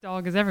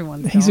Dog is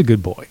everyone's dog. He's a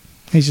good boy.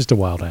 He's just a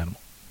wild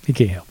animal. He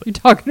can't help it. You're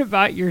talking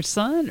about your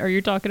son or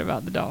you're talking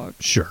about the dog?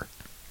 Sure.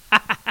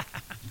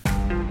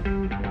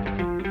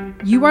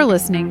 You are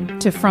listening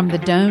to From the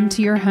Dome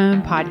to Your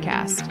Home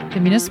podcast, the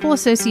Municipal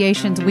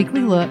Association's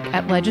weekly look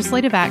at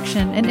legislative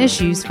action and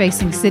issues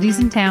facing cities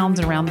and towns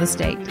around the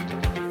state.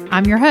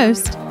 I'm your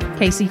host,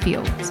 Casey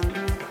Fields.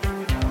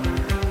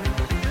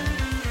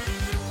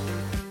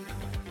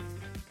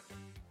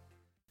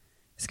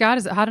 Scott,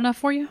 is it hot enough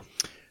for you?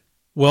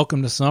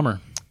 Welcome to summer.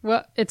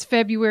 Well, it's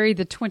February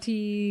the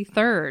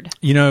 23rd.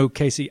 You know,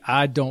 Casey,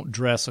 I don't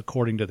dress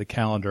according to the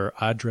calendar.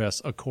 I dress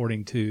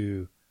according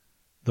to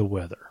the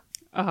weather.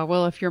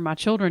 Well, if you're my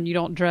children, you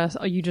don't dress.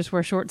 You just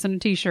wear shorts and a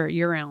T-shirt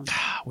year-round.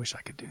 I wish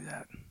I could do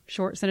that.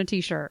 Shorts and a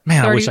T-shirt.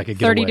 Man, I wish I could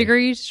get 30 away.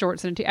 degrees,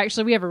 shorts and a T-shirt.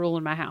 Actually, we have a rule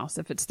in my house.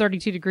 If it's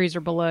 32 degrees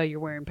or below, you're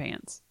wearing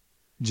pants.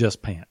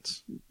 Just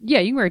pants. Yeah,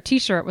 you can wear a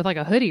T-shirt with like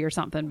a hoodie or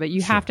something, but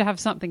you have to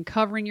have something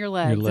covering your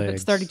legs, if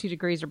it's 32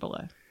 degrees or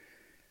below.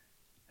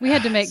 We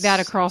had to make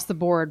that across the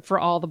board for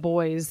all the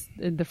boys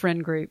in the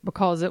friend group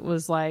because it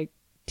was like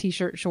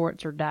T-shirt,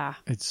 shorts, or die.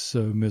 It's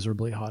so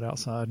miserably hot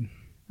outside.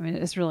 I mean,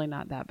 it's really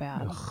not that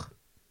bad. Ugh.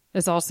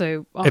 It's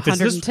also If it's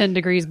 110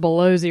 degrees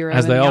below zero.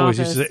 As in they the always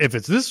office. used to say, if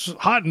it's this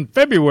hot in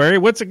February,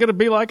 what's it going to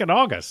be like in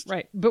August?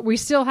 Right. But we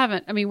still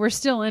haven't, I mean, we're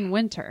still in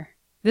winter.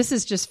 This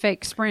is just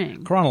fake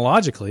spring.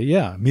 Chronologically,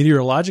 yeah.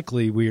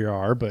 Meteorologically, we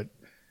are, but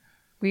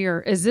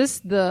Is this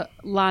the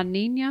La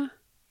Nina?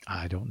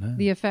 I don't know.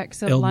 The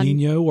effects of El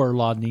Nino or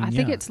La Nina? I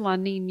think it's La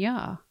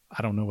Nina.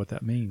 I don't know what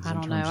that means. I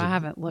don't know. I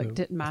haven't looked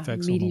at my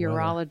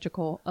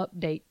meteorological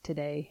update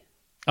today.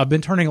 I've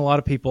been turning a lot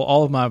of people,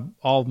 all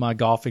of my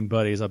golfing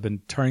buddies, I've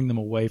been turning them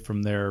away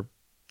from their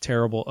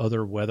terrible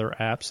other weather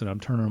apps, and I'm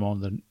turning them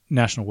on the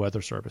National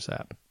Weather Service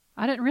app.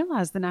 I didn't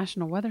realize the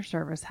National Weather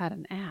Service had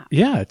an app.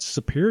 Yeah, it's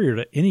superior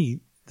to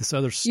this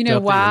other stuff. You know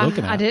why that you're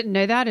looking at. I didn't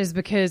know that is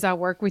because I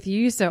work with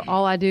you, so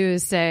all I do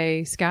is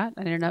say, Scott,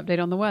 I need an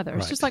update on the weather.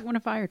 It's just like when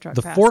a fire truck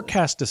passes. The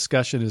forecast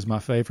discussion is my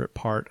favorite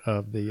part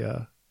of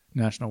the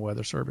National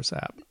Weather Service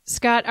app.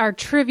 Scott, our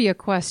trivia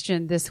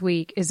question this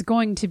week is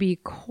going to be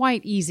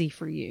quite easy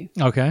for you.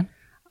 Okay.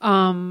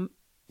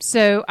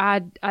 So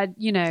I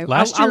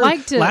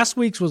like to. Last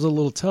week's was a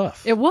little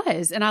tough. It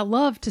was, and I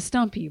love to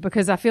stump you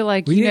because I feel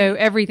like you know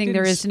everything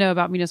there is to know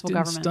about municipal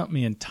government. Didn't stump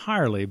me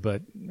entirely,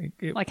 but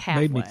it like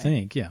halfway. made me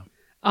think. Yeah.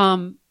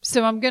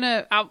 So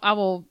I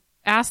will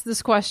ask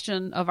this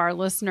question of our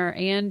listener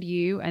and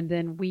you, and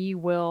then we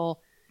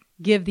will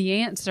give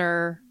the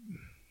answer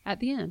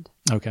at the end.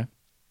 Okay.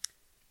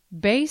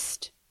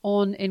 Based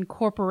on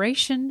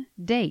incorporation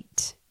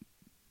date,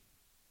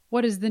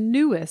 what is the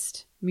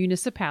newest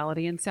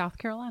municipality in South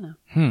Carolina?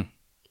 I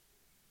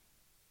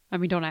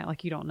mean, don't act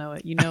like you don't know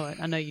it. You know it.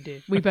 I know you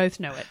do. We both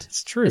know it.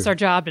 It's true. It's our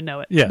job to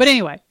know it. Yes. But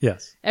anyway,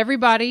 yes.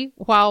 Everybody,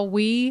 while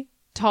we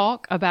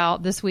talk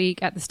about this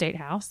week at the State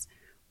House,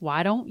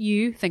 why don't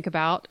you think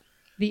about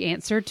the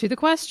answer to the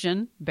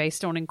question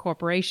based on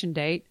incorporation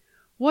date?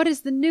 What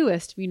is the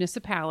newest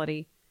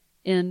municipality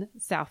in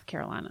South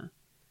Carolina?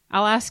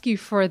 I'll ask you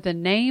for the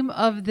name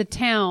of the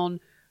town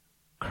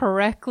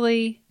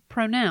correctly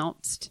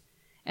pronounced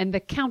and the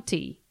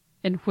county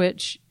in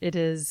which it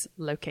is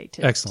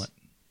located. Excellent.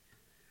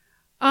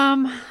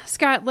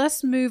 Scott,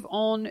 let's move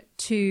on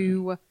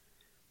to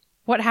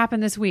what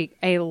happened this week.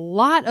 A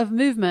lot of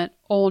movement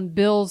on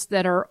bills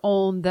that are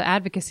on the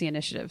advocacy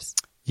initiatives.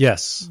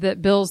 Yes.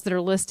 Bills that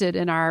are listed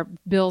in our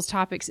bills,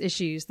 topics,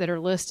 issues that are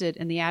listed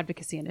in the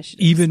advocacy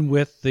initiatives. Even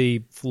with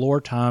the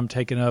floor time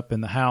taken up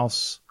in the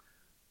House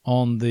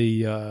on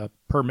the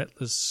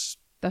permitless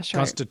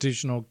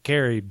constitutional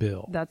carry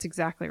bill. That's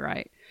exactly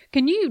right.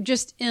 Can you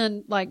just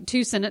in like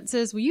 2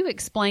 sentences, will you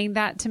explain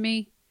that to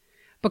me?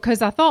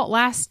 Because I thought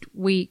last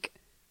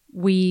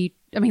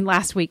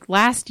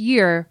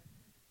year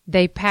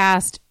they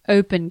passed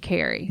open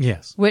carry.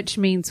 Yes. Which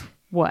means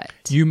what?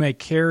 You may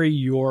carry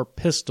your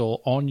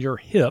pistol on your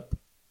hip.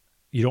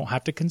 You don't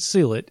have to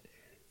conceal it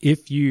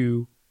if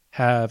you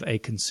have a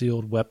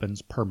concealed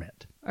weapons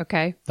permit.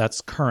 Okay.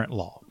 That's current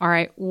law. All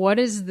right. What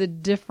is the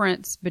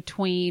difference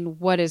between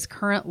what is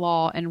current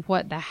law and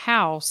what the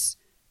House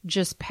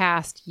just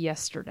passed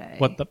yesterday?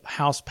 What the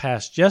House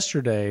passed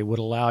yesterday would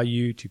allow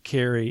you to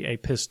carry a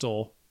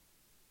pistol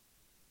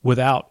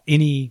without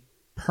any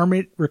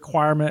permit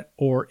requirement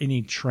or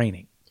any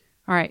training.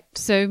 All right.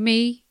 So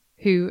me,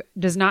 who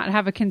does not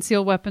have a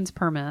concealed weapons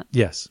permit,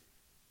 yes,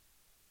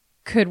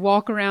 could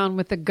walk around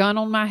with a gun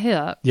on my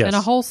hip yes. and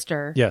a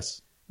holster.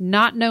 Yes.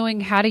 Not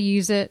knowing how to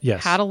use it,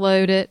 yes. how to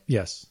load it,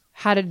 yes.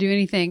 how to do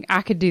anything.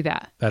 I could do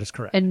that. That is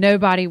correct. And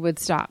nobody would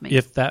stop me.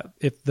 If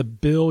the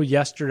bill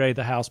yesterday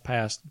the House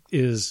passed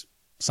is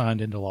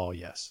signed into law,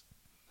 yes.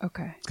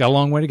 Okay. It's got a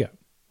long way to go.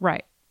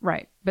 Right.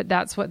 But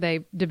that's what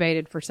they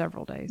debated for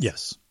several days.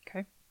 Yes.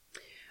 Okay.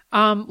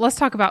 Let's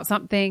talk about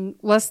something.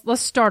 Let's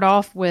start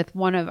off with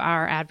one of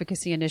our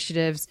advocacy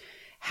initiatives,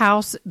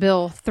 House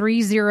Bill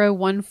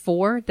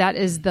 3014. That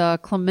is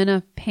the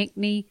Clementa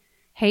Pinckney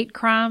Hate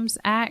Crimes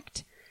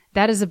Act.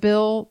 That is a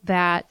bill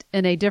that,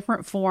 in a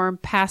different form,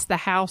 passed the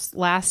House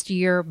last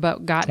year,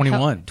 but got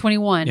 21. Yep.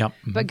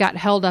 Mm-hmm. But got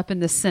held up in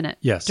the Senate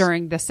Yes.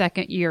 during the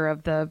second year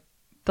of the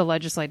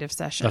legislative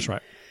session. That's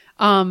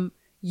right.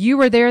 You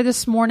were there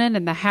this morning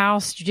in the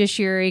House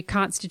Judiciary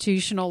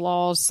Constitutional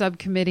Laws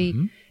Subcommittee.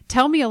 Mm-hmm.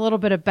 Tell me a little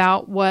bit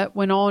about what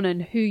went on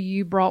and who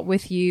you brought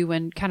with you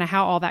and kind of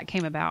how all that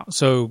came about.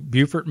 So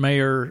Beaufort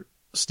Mayor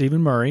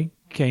Stephen Murray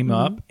came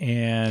up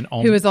and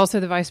Who is also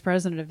the vice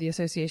president of the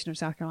Association of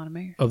South Carolina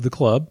Mayors. of the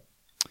club.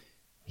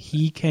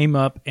 He came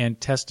up and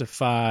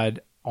testified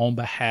on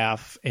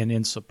behalf and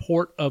in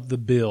support of the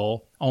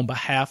bill on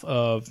behalf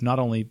of not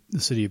only the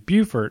city of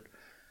Beaufort,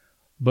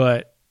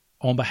 but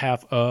on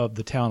behalf of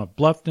the town of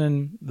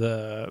Bluffton,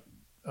 the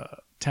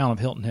town of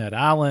Hilton Head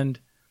Island,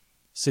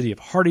 city of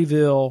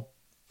Hardyville,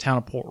 town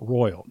of Port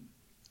Royal.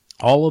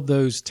 All of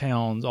those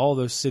towns, all of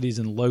those cities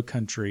in Low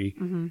Country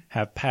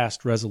have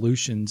passed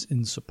resolutions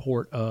in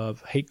support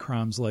of hate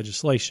crimes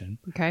legislation.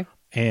 Okay.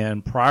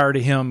 And prior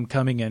to him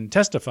coming and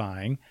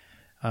testifying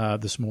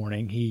this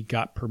morning, he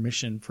got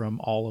permission from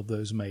all of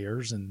those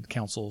mayors and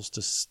councils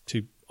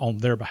to on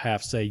their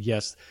behalf say,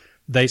 yes,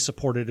 they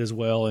support it as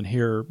well, and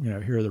here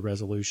are the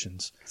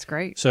resolutions. That's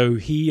great. So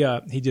he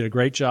did a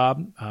great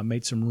job,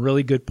 made some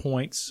really good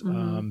points,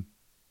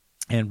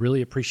 and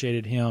really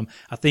appreciated him.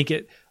 I think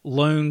it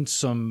loaned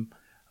some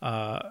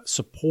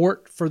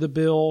support for the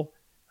bill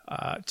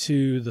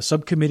to the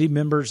subcommittee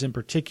members in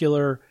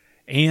particular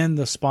and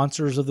the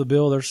sponsors of the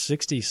bill. There's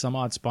 60 some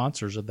odd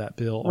sponsors of that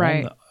bill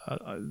Right.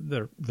 that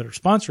are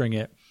sponsoring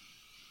it.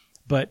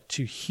 But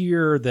to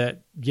hear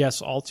that,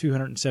 yes, all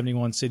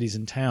 271 cities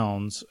and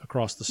towns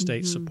across the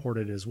state support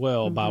it as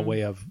well by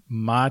way of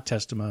my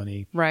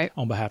testimony Right.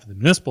 on behalf of the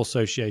Municipal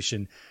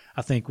Association,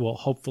 I think will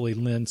hopefully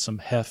lend some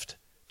heft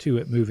to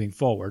it moving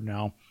forward.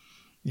 Now,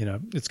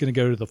 it's going to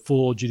go to the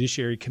full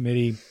Judiciary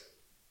Committee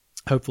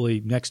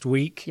hopefully next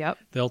week. Yep.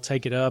 They'll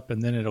take it up,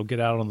 and then it'll get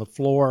out on the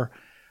floor.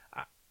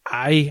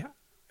 I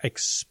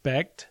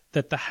expect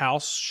that the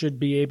House should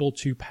be able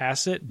to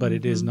pass it, but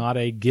it is not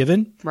a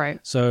given. Right.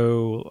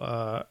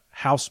 So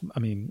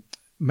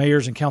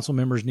mayors and council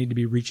members need to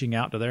be reaching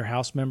out to their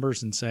House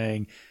members and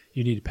saying,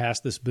 you need to pass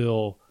this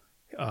bill.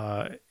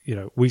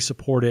 We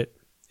support it.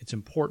 It's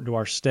important to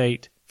our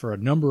state for a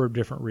number of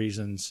different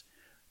reasons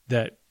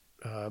that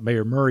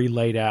Mayor Murray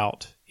laid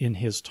out in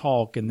his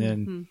talk, and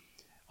then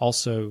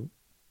also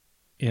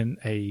in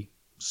a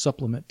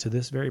supplement to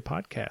this very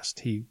podcast,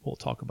 he will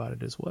talk about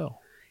it as well.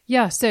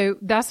 Yeah, so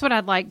that's what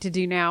I'd like to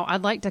do now.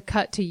 I'd like to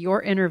cut to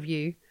your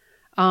interview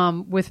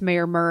with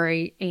Mayor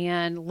Murray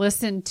and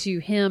listen to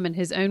him in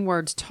his own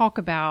words talk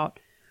about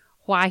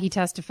why he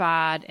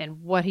testified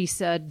and what he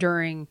said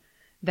during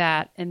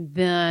that, and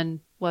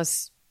then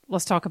let's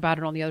talk about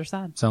it on the other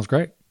side. Sounds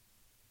great.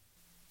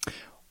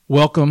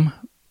 Welcome,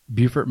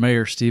 Beaufort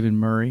Mayor Stephen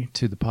Murray,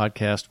 to the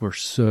podcast. We're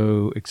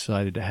so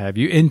excited to have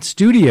you in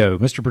studio.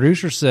 Mr.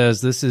 Producer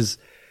says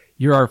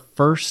you're our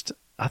first,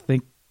 I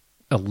think,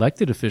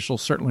 elected official,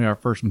 certainly our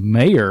first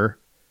mayor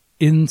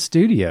in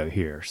studio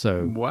here.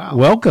 So, wow,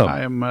 welcome.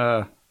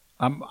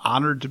 I'm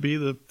honored to be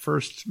the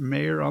first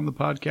mayor on the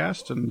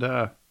podcast,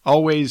 and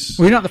always.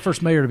 Well, you're not the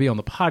first mayor to be on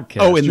the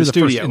podcast. Oh, in the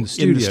studio. in the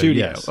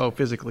studio. Yes. Oh,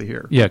 physically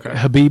here. Yeah, okay.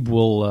 Habib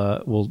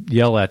will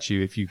yell at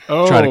you if you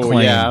try to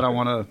claim. Yeah, I don't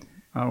want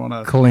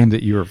to claim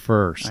that you were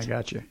first. I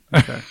got you.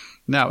 Okay.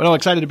 No,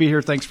 excited to be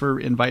here. Thanks for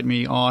inviting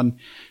me on.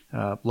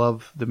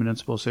 Love the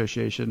Municipal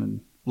Association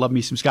and love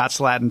me some Scott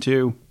Slatton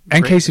too,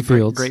 and Casey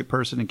Fields, great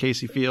person, and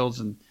Casey Fields,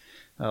 and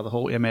the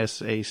whole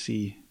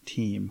MSAC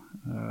team,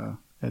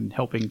 and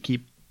helping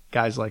keep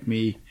guys like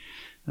me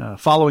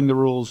following the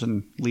rules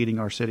and leading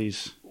our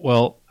cities.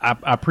 Well, I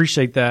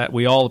appreciate that.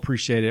 We all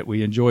appreciate it.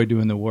 We enjoy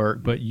doing the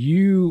work. But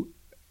you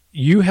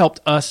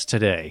helped us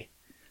today.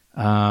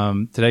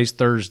 Today's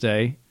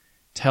Thursday.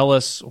 Tell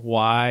us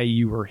why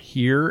you were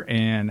here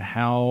and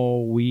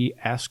how we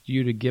asked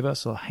you to give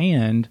us a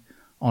hand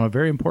on a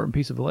very important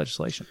piece of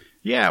legislation.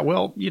 Yeah,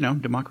 well,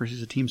 democracy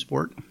is a team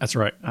sport. That's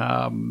right.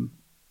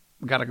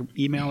 Got an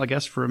email, I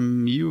guess,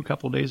 from you a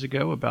couple of days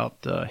ago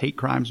about the hate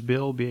crimes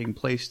bill being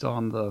placed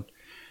on the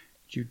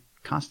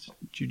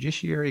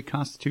Judiciary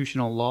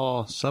Constitutional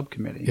Law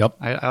Subcommittee. Yep.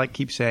 I like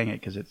keep saying it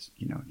because it's,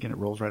 again, it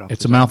rolls right off.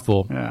 It's a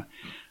mouthful.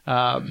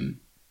 Yeah.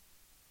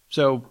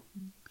 So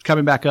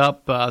coming back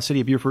up,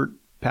 City of Beaufort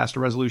passed a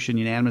resolution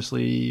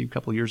unanimously a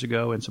couple of years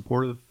ago in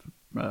support of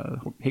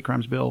hate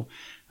crimes bill,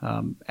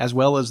 as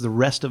well as the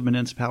rest of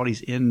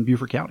municipalities in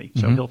Beaufort County.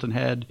 So Hilton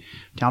Head,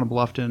 Town of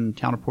Bluffton,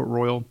 Town of Port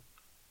Royal.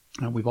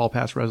 We've all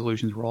passed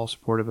resolutions. We're all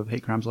supportive of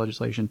hate crimes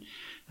legislation.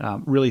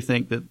 Really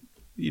think that,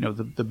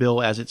 the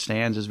bill as it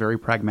stands is very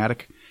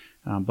pragmatic,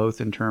 both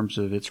in terms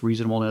of its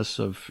reasonableness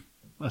of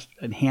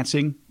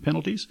enhancing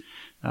penalties,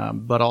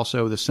 but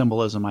also the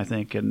symbolism, I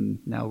think. And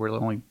now we're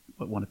only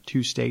one of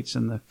 2 states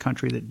in the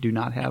country that do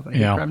not have a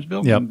hate crimes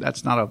bill. Yep. And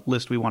that's not a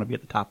list we want to be at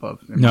the top of,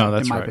 in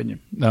that's my right.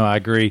 opinion. No, I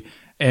agree.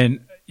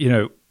 And,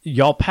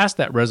 y'all passed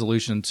that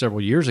resolution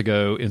several years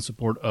ago in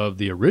support of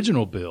the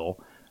original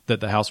bill that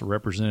the House of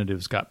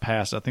Representatives got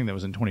passed. I think that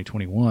was in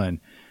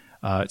 2021.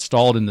 It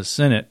stalled in the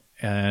Senate,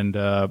 And,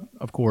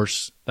 of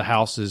course, the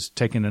House is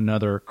taking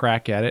another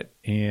crack at it.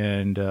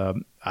 And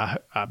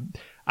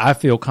I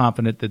feel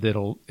confident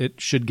that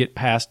it should get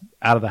passed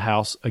out of the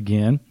House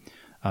again.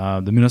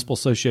 The Municipal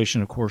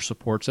Association, of course,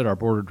 supports it. Our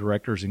board of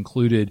directors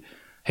included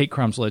hate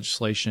crimes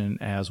legislation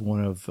as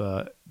one of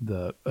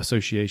the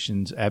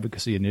association's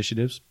advocacy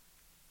initiatives.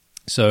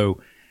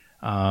 So,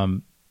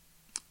 full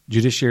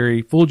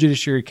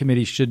Judiciary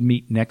Committee should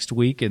meet next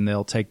week, and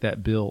they'll take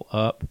that bill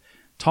up.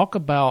 Talk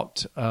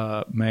about,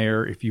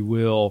 Mayor, if you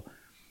will,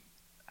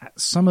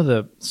 some of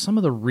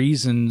the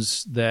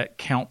reasons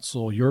that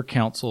your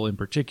council in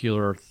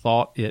particular,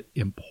 thought it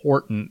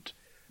important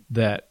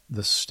that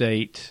the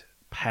state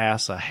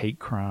pass a hate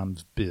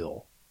crimes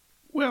bill.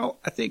 Well,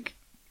 I think,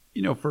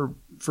 for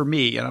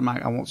me, and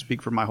I won't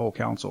speak for my whole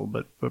council,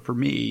 but for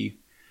me,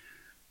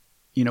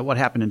 what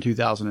happened in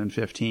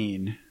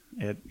 2015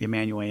 at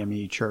Emmanuel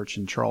AME Church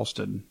in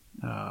Charleston,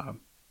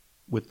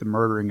 with the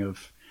murdering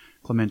of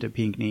Clemente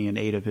Pinckney and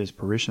 8 of his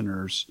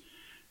parishioners,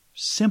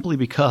 simply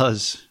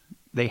because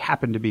they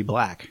happened to be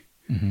black,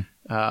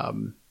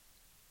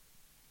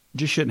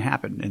 just shouldn't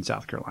happen in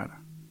South Carolina.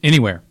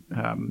 Anywhere.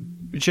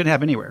 It shouldn't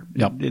happen anywhere.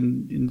 Yep.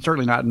 And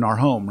certainly not in our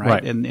home,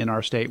 right? In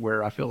our state,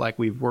 where I feel like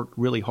we've worked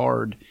really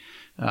hard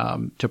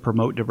to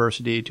promote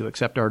diversity, to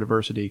accept our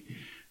diversity.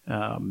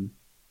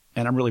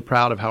 And I'm really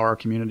proud of how our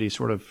communities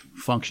sort of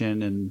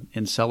function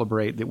and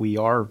celebrate that we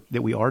are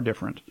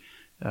different.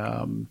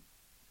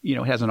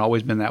 It hasn't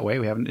always been that way.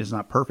 It's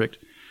not perfect.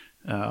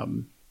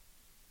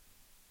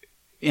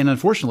 And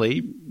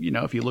unfortunately,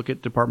 if you look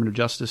at Department of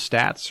Justice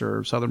stats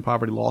or Southern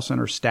Poverty Law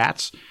Center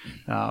stats,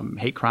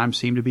 hate crimes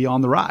seem to be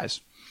on the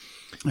rise.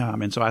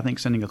 And so I think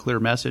sending a clear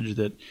message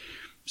that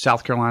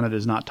South Carolina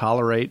does not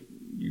tolerate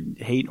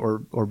hate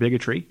or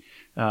bigotry,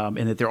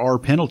 and that there are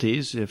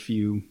penalties if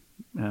you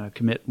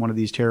commit one of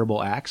these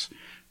terrible acts.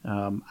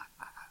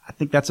 I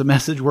think that's a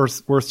message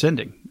worth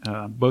sending,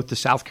 both to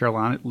South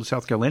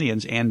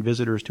Carolinians and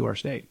visitors to our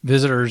state.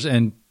 Visitors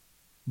and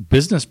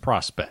business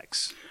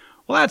prospects.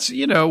 Well, that's,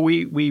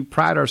 we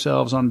pride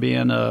ourselves on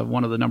being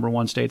one of the number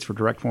one states for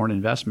direct foreign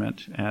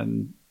investment.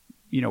 And,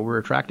 we're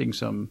attracting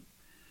some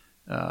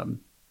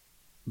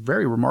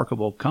very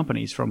remarkable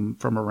companies from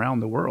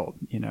around the world,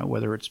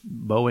 whether it's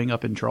Boeing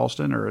up in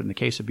Charleston, or in the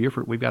case of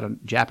Beaufort, we've got a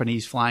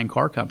Japanese flying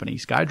car company,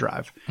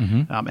 SkyDrive.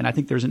 And I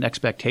think there's an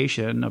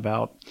expectation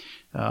about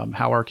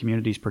how our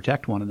communities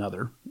protect one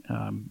another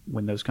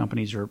when those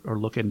companies are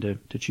looking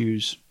to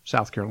choose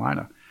South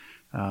Carolina.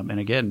 And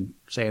again,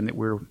 saying that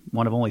we're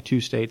one of only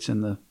 2 states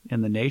in the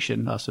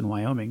nation, us and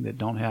Wyoming, that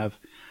don't have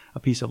a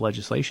piece of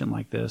legislation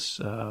like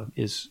this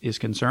is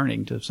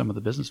concerning to some of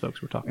the business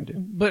folks we're talking to.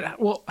 But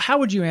how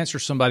would you answer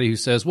somebody who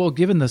says, well,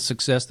 given the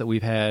success that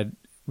we've had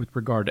with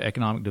regard to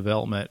economic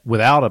development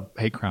without a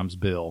hate crimes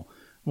bill,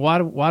 why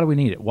do we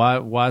need it?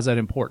 Why is that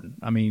important?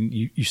 I mean,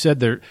 you said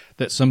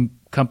that some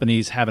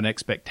companies have an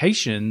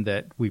expectation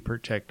that we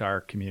protect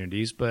our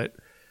communities, but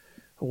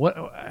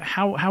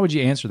how would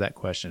you answer that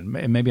question?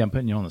 And maybe I'm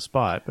putting you on the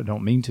spot, but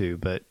don't mean to.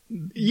 But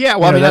yeah,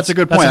 well, that's a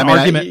good point.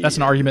 That's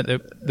an argument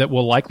that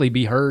will likely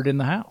be heard in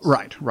the House.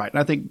 Right. And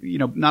I think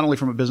not only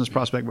from a business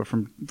prospect, but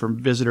from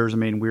visitors. I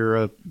mean,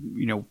 we're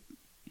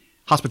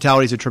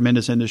hospitality is a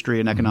tremendous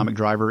industry and economic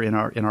driver in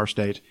our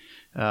state.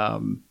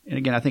 And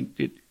again, I think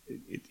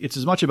it's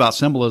as much about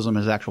symbolism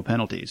as actual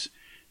penalties.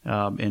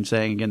 And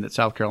saying again that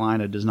South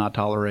Carolina does not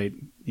tolerate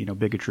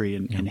bigotry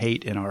and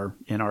hate in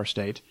our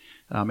state.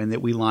 And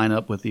that we line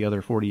up with the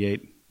other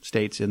 48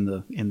 states in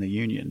the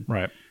union.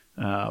 Right.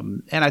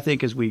 And I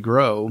think as we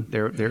grow,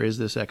 there is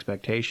this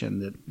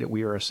expectation that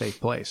we are a safe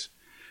place.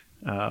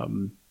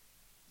 And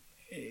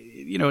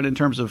in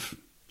terms of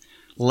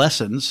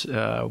lessons,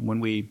 I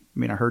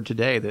heard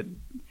today that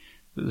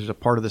there's a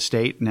part of the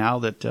state now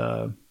that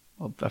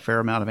a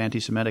fair amount of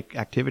anti-Semitic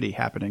activity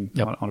happening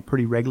on a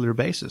pretty regular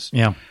basis.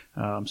 Yeah.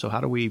 So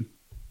how do we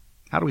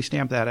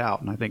stamp that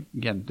out? And I think,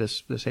 again,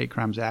 this Hate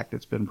Crimes Act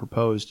that's been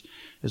proposed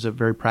is a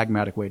very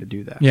pragmatic way to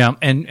do that. Yeah,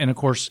 and of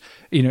course,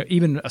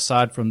 even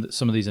aside from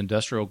some of these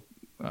industrial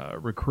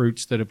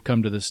recruits that have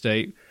come to the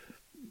state,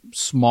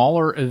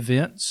 smaller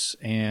events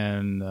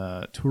and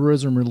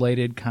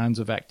tourism-related kinds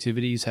of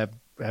activities have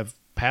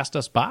passed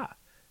us by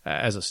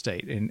as a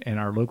state and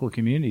our local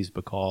communities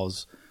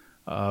because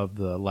of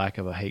the lack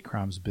of a hate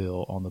crimes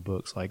bill on the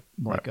books like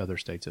other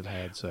states have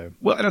had. So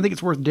and I think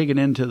it's worth digging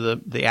into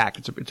the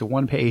act. It's a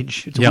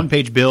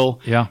one-page bill.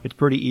 Yeah. It's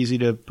pretty easy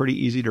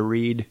to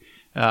read.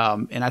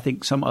 And I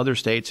think some other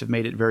states have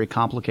made it very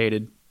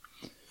complicated.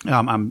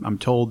 I'm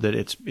told that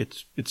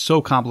it's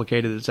so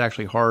complicated that it's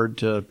actually hard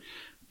to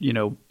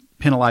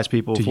penalize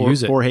people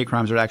for hate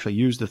crimes that actually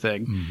use the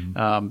thing.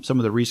 Mm-hmm. Some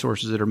of the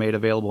resources that are made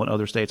available in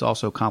other states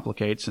also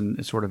complicates and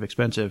is sort of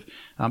expensive.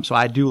 So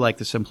I do like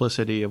the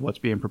simplicity of what's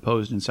being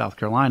proposed in South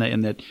Carolina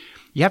in that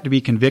you have to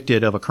be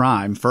convicted of a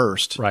crime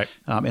first. Right.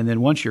 And then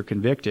once you're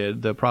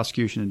convicted, the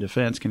prosecution and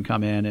defense can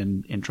come in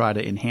and try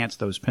to enhance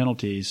those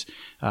penalties,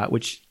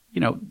 which,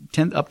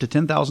 up to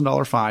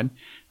 $10,000 fine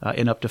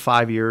and up to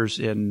 5 years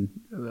in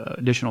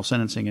additional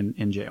sentencing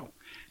in jail.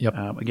 Yep.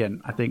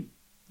 Again, I think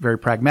very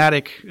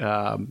pragmatic.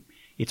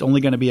 It's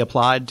only going to be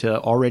applied to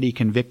already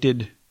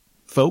convicted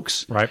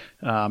folks. Right.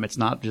 It's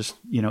not just,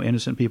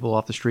 innocent people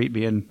off the street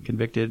being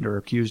convicted or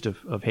accused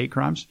of hate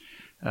crimes.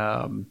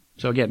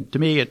 So again, to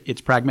me,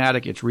 it's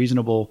pragmatic. It's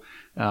reasonable.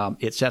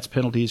 It sets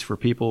penalties for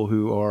people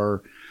who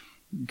are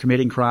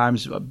committing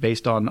crimes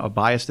based on a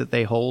bias that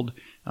they hold.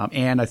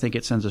 And I think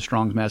it sends a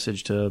strong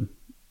message to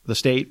the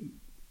state,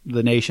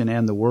 the nation,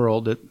 and the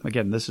world that,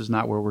 again, this is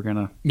not where we're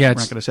not going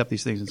to accept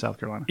these things in South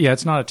Carolina. Yeah,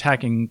 it's not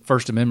attacking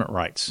First Amendment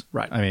rights.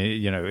 Right. I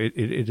mean,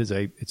 it's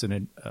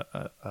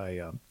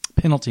a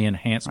penalty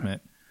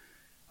enhancement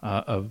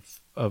of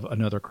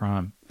another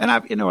crime. And I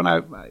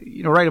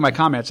right in my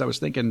comments, I was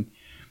thinking,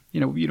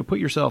 put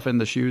yourself in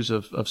the shoes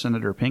of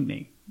Senator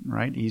Pinckney,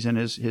 right? He's in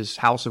his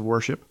house of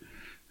worship.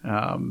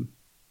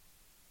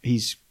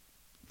 He's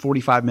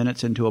 45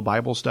 minutes into a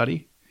Bible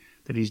study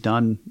that he's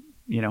done.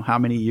 How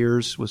many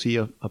years was he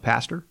a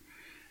pastor?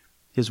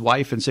 His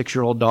wife and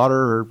 6-year-old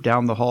daughter are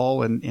down the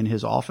hall in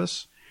his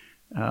office.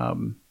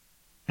 And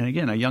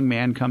again, a young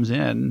man comes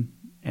in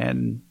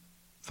and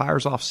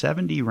fires off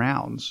 70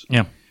 rounds.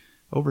 Yeah.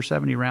 Over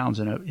 70 rounds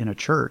in a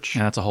church.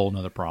 And that's a whole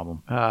nother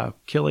problem.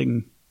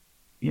 Killing,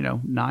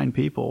 9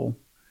 people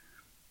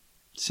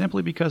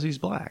simply because he's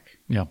black.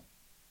 Yeah.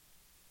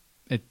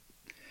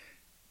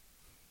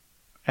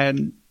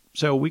 And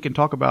so we can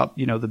talk about,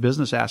 the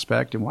business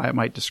aspect and why it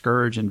might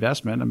discourage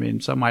investment. I mean,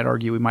 some might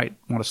argue we might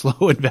want to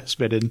slow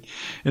investment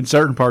in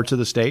certain parts of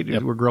the state.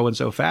 Yep. We're growing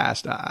so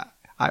fast.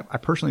 I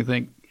personally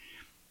think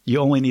you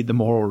only need the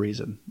moral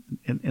reason.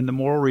 And the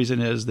moral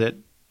reason is that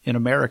in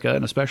America,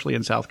 and especially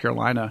in South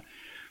Carolina,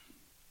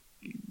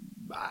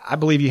 I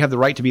believe you have the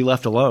right to be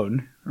left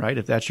alone, right,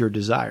 if that's your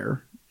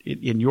desire,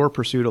 in your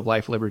pursuit of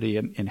life, liberty,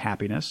 and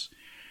happiness.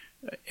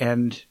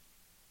 And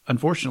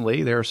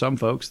unfortunately, there are some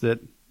folks that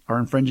are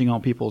infringing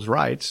on people's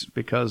rights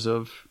because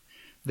of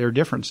their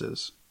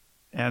differences.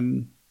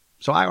 And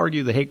so I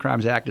argue the Hate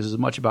Crimes Act is as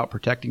much about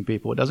protecting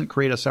people. It doesn't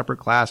create a separate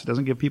class. It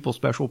doesn't give people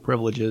special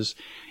privileges.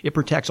 It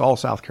protects all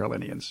South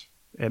Carolinians.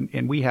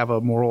 And we have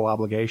a moral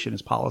obligation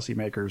as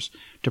policymakers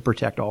to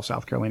protect all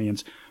South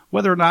Carolinians,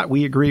 whether or not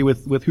we agree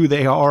with who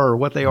they are or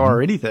what they are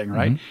or anything,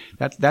 right?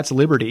 Mm-hmm. That's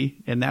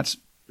liberty, and that's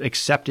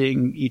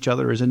accepting each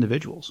other as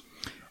individuals.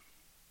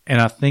 And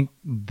I think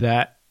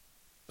that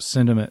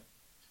sentiment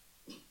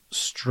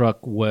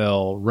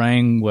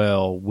rang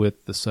well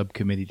with the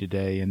subcommittee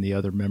today and the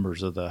other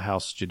members of the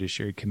House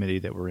Judiciary Committee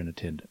that were in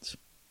attendance.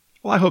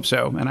 Well, I hope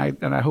so. And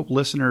I hope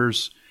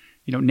listeners,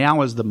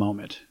 now is the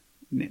moment.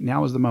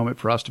 Now is the moment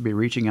for us to be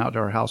reaching out to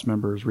our House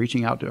members,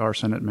 reaching out to our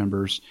Senate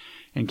members,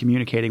 and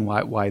communicating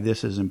why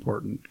this is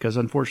important. Because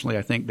unfortunately,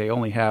 I think they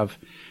only have,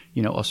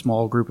 a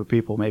small group of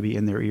people maybe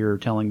in their ear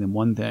telling them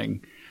one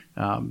thing.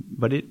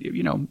 But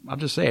I'll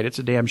just say it. It's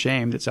a damn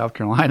shame that South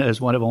Carolina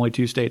is one of only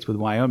 2 states with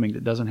Wyoming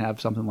that doesn't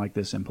have something like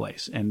this in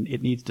place, and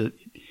it needs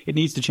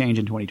to change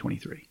in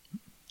 2023.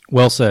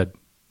 Well said.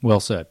 Well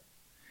said.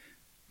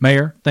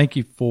 Mayor, thank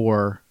you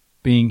for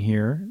being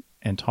here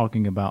and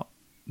talking about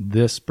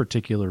this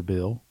particular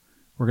bill.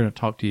 We're going to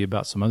talk to you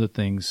about some other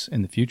things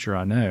in the future,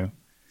 I know.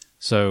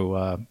 So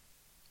I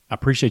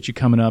appreciate you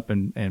coming up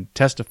and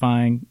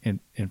testifying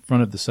in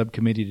front of the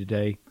subcommittee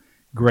today.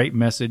 Great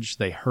message.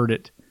 They heard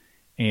it.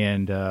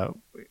 And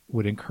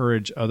would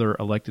encourage other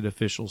elected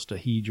officials to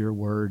heed your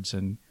words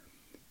and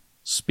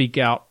speak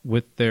to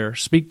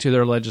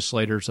their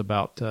legislators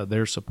about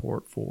their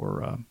support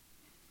for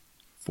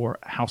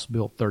House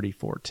Bill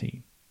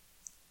 3014.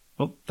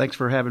 Well, thanks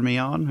for having me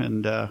on,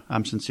 and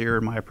I'm sincere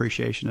in my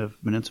appreciation of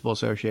Municipal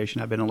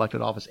Association. I've been in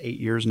elected office 8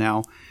 years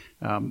now.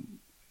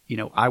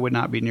 I would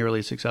not be nearly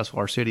as successful.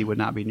 Our city would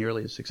not be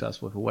nearly as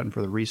successful if it wasn't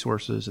for the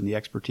resources and the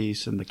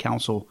expertise and the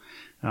counsel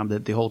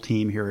that the whole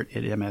team here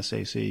at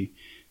MSAC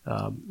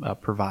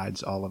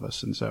provides all of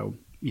us. And so,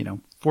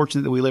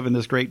 fortunate that we live in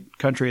this great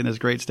country and this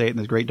great state and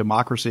this great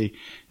democracy.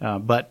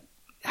 But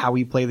how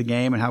we play the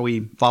game and how we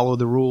follow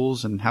the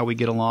rules and how we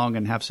get along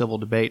and have civil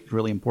debate is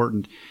really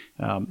important.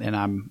 And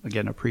I'm,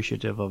 again,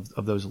 appreciative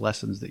of those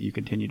lessons that you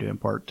continue to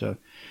impart to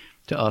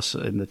us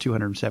in the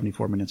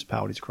 274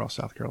 municipalities across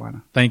South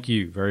Carolina. Thank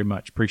you very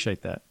much.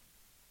 Appreciate that.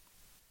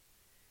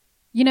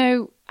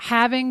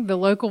 Having the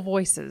local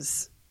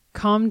voices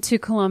come to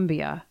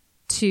Columbia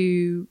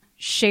to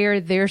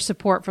share their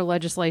support for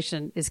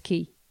legislation is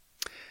key.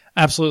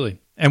 Absolutely.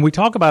 And we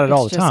talk about it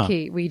all the time. It's just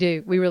key. We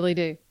do. We really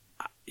do.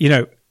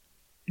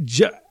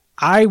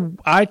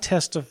 I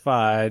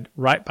testified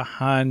right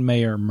behind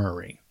Mayor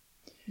Murray.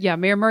 Yeah,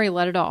 Mayor Murray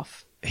let it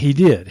off. He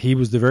did. He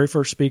was the very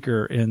first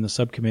speaker in the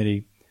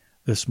subcommittee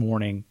this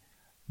morning.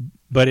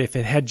 But if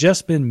it had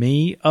just been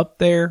me up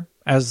there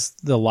as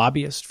the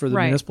lobbyist for the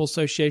Municipal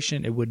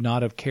Association, it would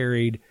not have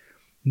carried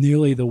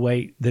nearly the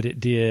weight that it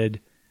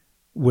did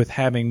with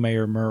having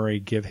Mayor Murray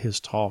give his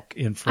talk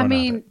in front of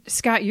it.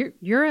 Scott,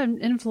 you're an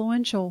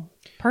influential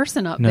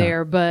person up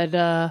there, but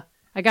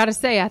I got to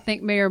say, I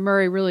think Mayor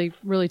Murray really,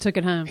 really took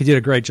it home. He did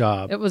a great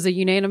job. It was a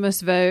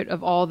unanimous vote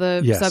of all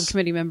the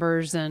subcommittee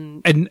members.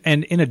 And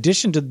in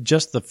addition to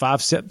just the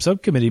 5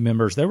 subcommittee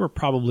members, there were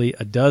probably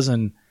a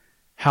dozen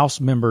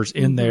House members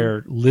in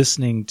there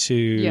listening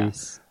to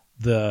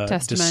the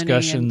Testimony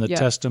discussion, and- the yep.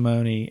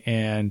 testimony,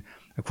 and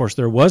of course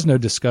there was no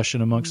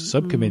discussion amongst the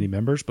subcommittee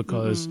members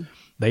because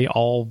they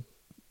all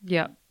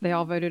Yep. They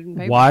all voted in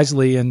favor.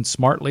 wisely and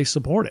smartly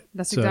support it.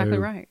 That's So exactly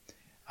right.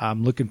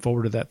 I'm looking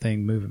forward to that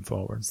thing moving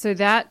forward. So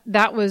that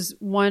was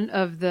one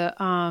of the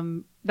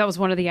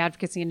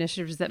advocacy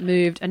initiatives that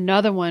moved.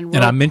 Another one, And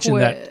I real mentioned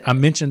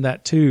quick-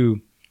 that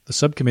to the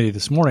subcommittee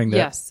this morning. That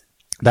Yes.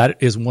 that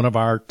is one of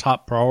our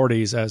top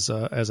priorities as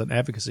an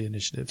advocacy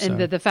initiative. And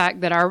So, the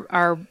fact that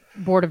our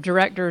board of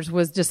directors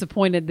was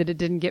disappointed that it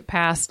didn't get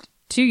passed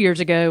 2 years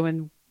ago,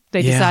 and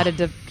they Yeah. decided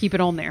to keep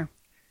it on there.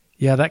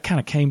 yeah, that kind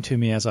of came to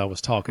me as I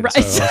was talking. Right.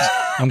 So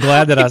I'm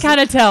glad that I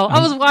kind of tell. I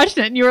was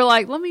watching it, and you were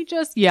like, "Let me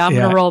just, I'm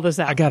going to roll this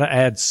out." I got to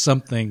add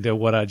something to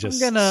what I just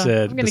said.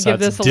 I'm gonna give besides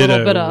this a little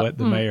ditto bit of- what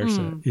the mayor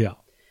said. Yeah.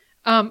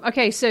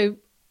 Okay, so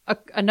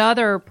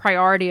another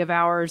priority of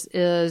ours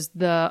is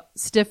the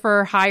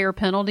stiffer, higher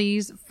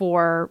penalties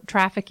for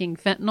trafficking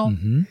fentanyl.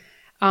 Mm-hmm.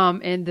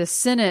 And the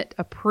Senate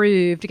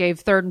gave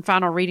third and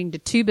final reading to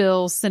two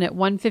bills, Senate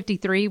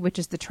 153, which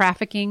is the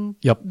trafficking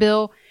Yep.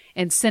 bill,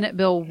 and Senate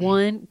Bill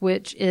 1,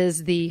 which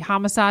is the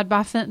homicide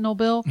by fentanyl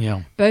bill.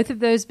 Yeah. Both of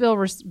those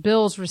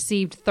bills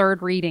received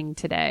third reading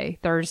today,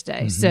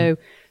 Thursday. Mm-hmm. So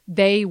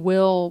they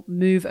will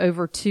move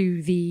over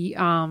to the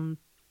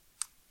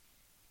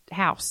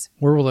House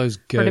Where will those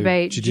go? for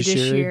debate.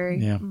 Judiciary.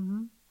 Yeah.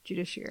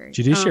 Judiciary.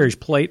 Judiciary's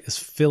plate is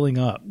filling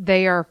up.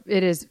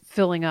 It is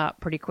filling up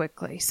pretty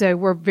quickly. So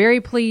we're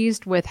very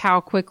pleased with how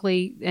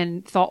quickly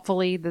and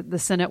thoughtfully the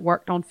Senate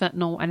worked on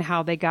fentanyl and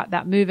how they got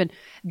that moving.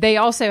 They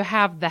also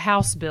have the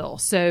House bill.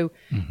 So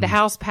the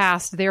House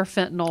passed their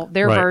fentanyl,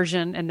 their Right.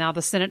 version, and now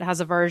the Senate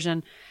has a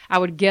version. I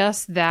would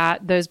guess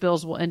that those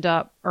bills will end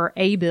up, or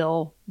a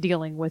bill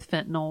dealing with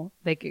fentanyl,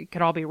 they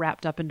could all be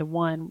wrapped up into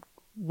one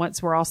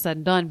once we're all said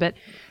and done, but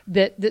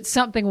that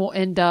something will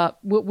end up,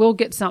 we'll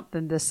get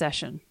something this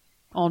session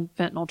on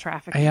fentanyl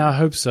trafficking. Yeah, I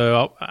hope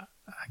so. I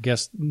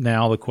guess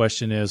now the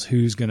question is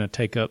who's going to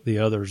take up the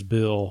other's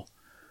bill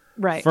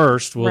Right.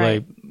 first.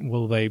 Right.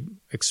 Will they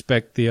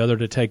expect the other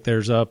to take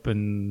theirs up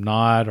and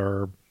not,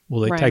 or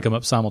will they Right. take them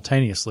up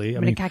simultaneously?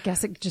 I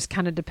guess it just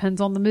kind of depends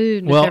on the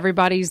mood and Well- if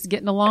everybody's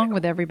getting along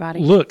with everybody.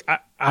 Look,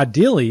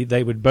 ideally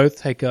they would both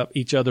take up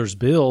each other's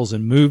bills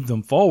and move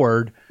them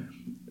forward,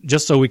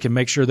 just so we can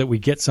make sure that we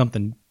get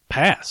something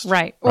passed.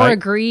 Right. Or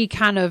agree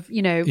kind of,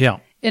 Yeah.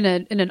 in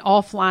an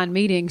offline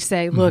meeting,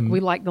 say, look, we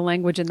like the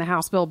language in the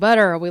House bill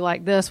better, or we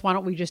like this. Why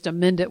don't we just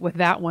amend it with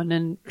that one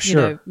and,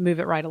 Sure. move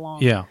it right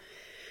along? Yeah.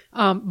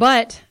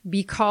 But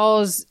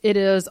because it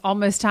is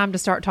almost time to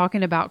start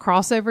talking about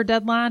crossover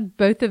deadline,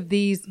 both of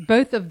the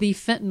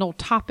fentanyl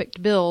topic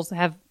bills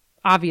have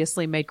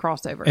obviously made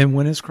crossover. And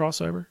when is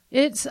crossover?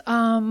 It's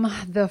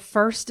the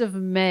 1st of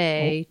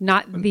May,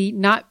 Not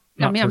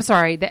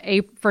sorry,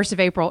 the 1st of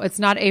April. It's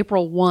not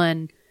April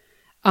 1.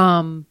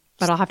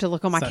 But I'll have to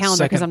look on my It's that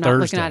calendar because I'm second not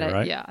Thursday, looking at it.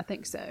 right? Yeah, I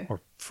think so.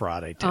 Or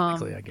Friday,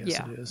 technically, I guess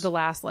Yeah, it is. the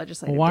last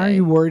legislative Why are day.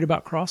 you worried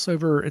about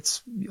crossover?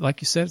 It's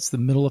like you said, it's the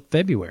middle of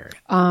February.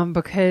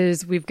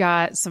 Because we've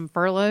got some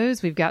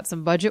furloughs, we've got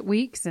some budget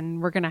weeks,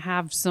 and we're going to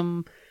have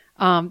some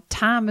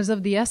time is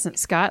of the essence,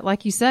 Scott.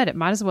 Like you said, it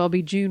might as well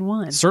be June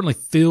 1. It certainly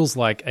feels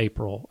like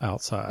April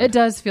outside. It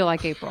does feel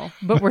like April,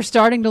 but we're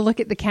starting to look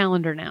at the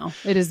calendar now.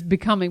 It is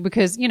becoming,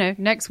 because,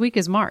 next week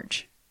is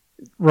March.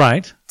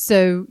 Right.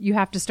 So you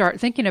have to start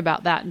thinking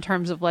about that in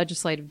terms of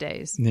legislative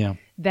days. Yeah.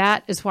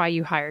 That is why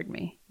you hired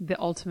me, the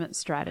ultimate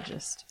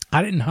strategist.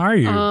 I didn't hire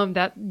you.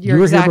 That You you're were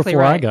here exactly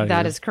before I right. got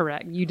That here. is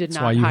correct. You did That's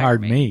not why you hire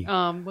hired me.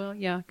 Well,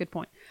 yeah, good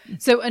point.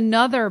 So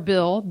another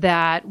bill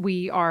that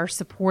we are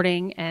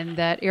supporting and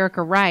that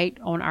Erica Wright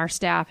on our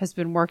staff has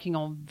been working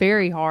on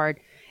very hard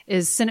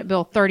is Senate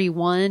Bill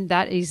 31.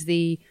 That is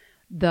the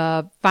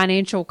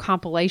financial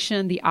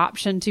compilation, the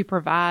option to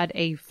provide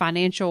a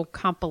financial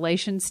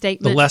compilation the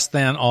statement. less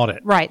than audit.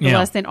 Right, the Yeah.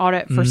 less than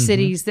audit for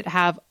cities that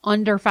have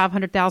under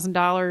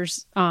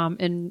 $500,000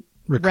 in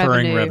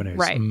Recurring revenues.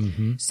 Right.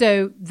 Mhm.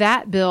 So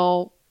that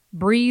bill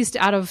breezed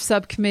out of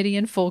subcommittee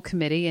and full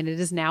committee, and it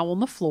is now on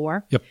the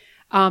floor. Yep.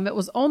 It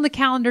was on the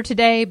calendar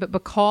today, but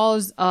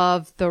because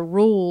of the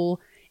rule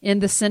in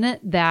the Senate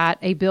that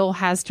a bill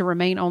has to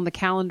remain on the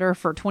calendar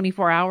for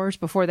 24 hours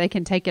before they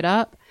can take it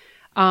up,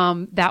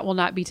 that will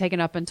not be taken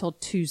up until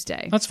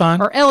Tuesday. That's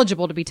fine. Or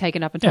eligible to be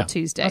taken up until Yeah,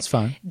 Tuesday. that's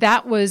fine.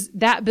 That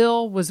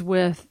bill was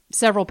with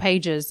several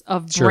pages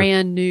of Sure.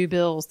 brand new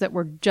bills that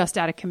were just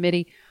out of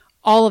committee.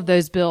 All of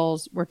those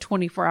bills were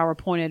 24-hour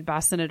appointed by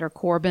Senator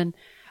Corbin.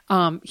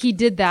 He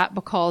did that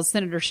because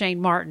Senator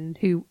Shane Martin,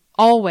 who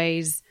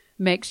always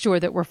makes sure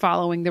that we're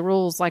following the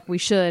rules like we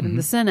should in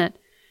the Senate,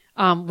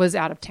 was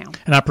out of town.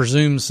 And I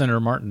presume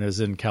Senator Martin is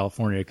in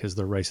California because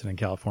they're racing in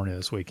California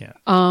this weekend.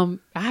 I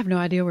have no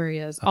idea where he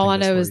is. All I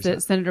think that's know where is he's that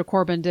at. Senator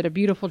Corbin did a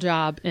beautiful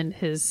job in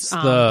his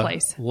the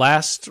place.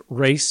 last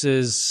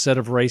set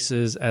of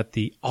races at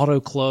the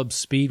Auto Club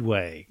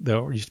Speedway.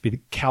 There used to be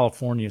the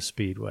California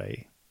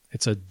Speedway.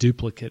 It's a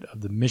duplicate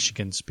of the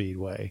Michigan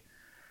Speedway.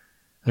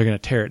 They're going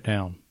to tear it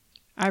down.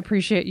 I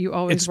appreciate you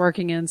always It's-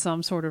 working in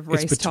some sort of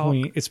race talk.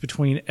 It's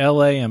between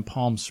L.A. and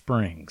Palm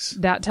Springs.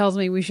 That tells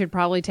me we should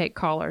probably take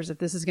callers if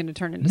this is going to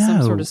turn into some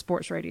No. sort of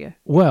sports radio.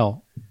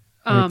 Well,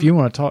 if you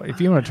want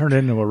to turn it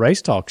into a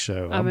race talk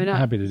show, I'm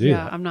happy to do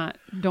that. I'm not.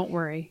 Don't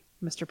worry,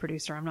 Mr.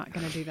 Producer. I'm not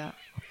going to do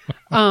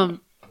that.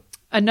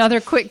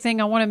 Another quick thing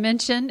I want to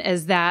mention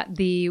is that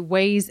the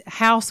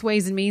House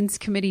Ways and Means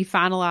Committee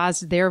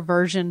finalized their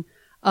version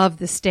of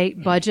the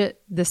state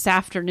budget this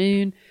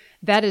afternoon.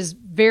 That is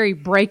very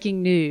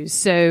breaking news.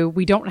 So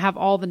we don't have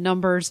all the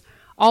numbers.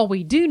 All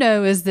we do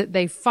know is that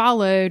they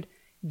followed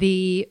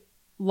the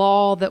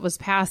law that was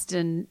passed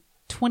in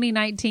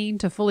 2019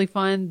 to fully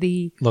fund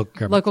the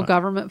local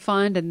government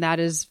fund, and that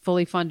is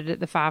fully funded at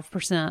the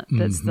 5%.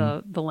 That's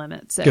the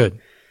limit. So Good.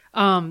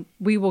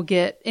 we will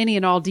get any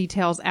and all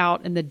details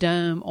out in the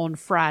Dome on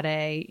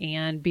Friday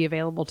and be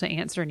available to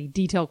answer any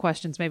detailed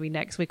questions maybe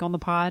next week on the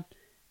pod.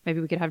 Maybe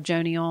we could have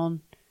Joni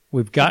on.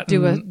 We've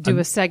gotten Do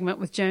a segment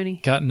with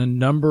Joni. Gotten a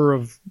number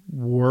of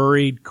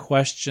worried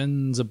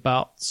questions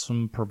about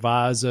some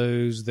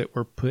provisos that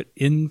were put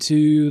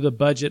into the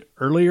budget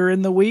earlier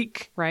in the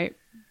week. Right.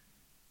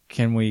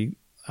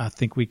 I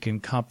think we can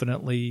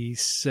confidently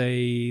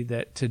say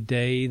that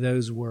today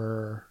those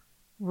were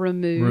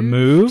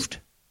removed.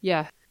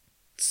 Yeah.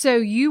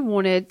 So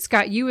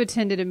Scott, you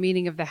attended a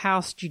meeting of the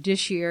House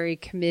Judiciary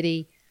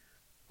Committee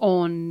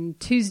on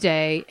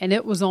Tuesday, and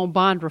it was on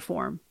bond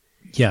reform.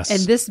 Yes. And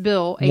this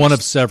bill, one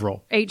of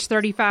several,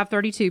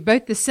 H3532,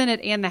 both the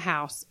Senate and the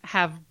House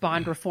have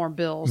bond reform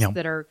bills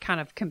that are kind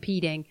of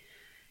competing.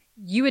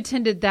 You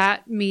attended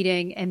that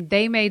meeting, and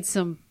they made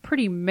some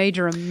pretty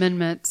major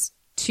amendments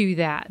to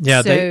that.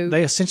 Yeah, so,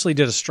 they essentially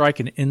did a strike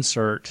and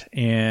insert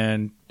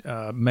and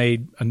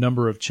made a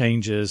number of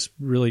changes,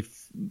 really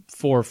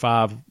 4 or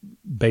 5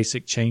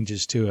 basic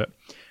changes to it.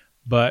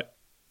 But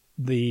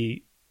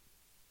the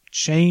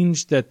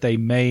change that they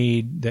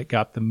made that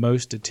got the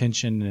most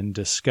attention and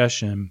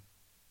discussion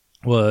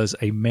was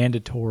a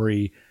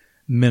mandatory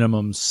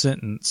minimum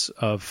sentence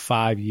of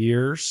 5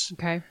 years.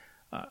 Okay.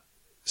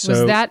 So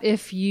was that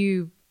if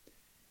you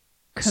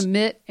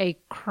commit a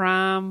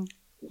crime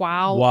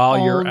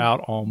while you're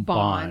out on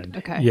bond?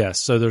 Okay. Yes.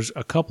 So there's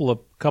a couple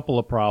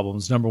of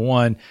problems. Number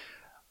one,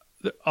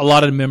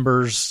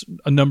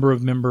 a number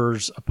of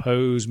members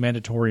oppose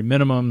mandatory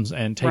minimums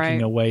and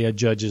taking away a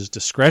judge's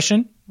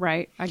discretion.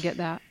 Right. I get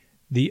that.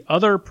 The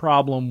other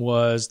problem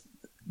was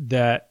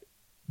that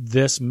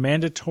this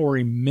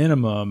mandatory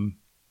minimum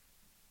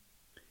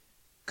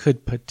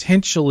could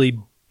potentially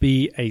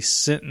be a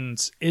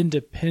sentence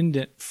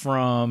independent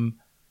from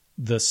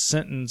the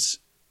sentence,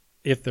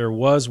 if there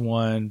was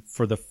one,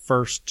 for the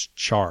first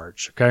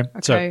charge. Okay.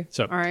 Okay.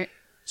 So all right.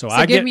 So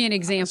give me an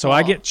example. So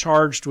I get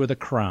charged with a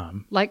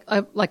crime, like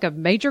a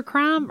major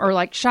crime, or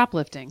like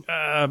shoplifting.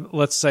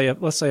 Let's say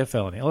a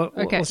felony.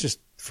 Okay. Let's just,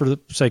 for the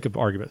sake of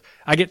argument,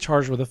 I get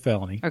charged with a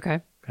felony. Okay.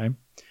 Okay.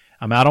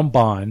 I'm out on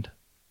bond.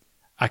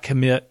 I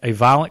commit a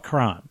violent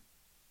crime,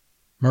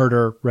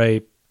 murder,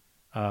 rape,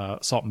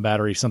 assault and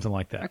battery, something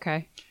like that.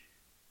 Okay.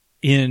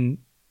 In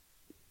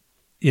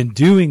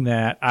doing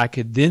that, I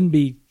could then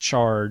be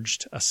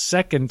charged a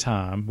second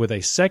time with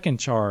a second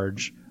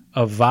charge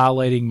of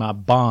violating my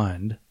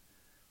bond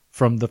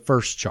from the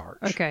first charge.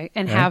 Okay.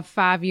 And have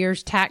 5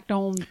 years tacked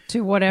on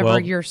to whatever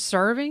you're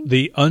serving?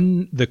 The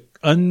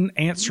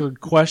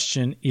unanswered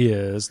question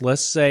is,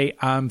 let's say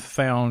I'm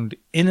found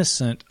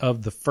innocent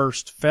of the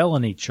first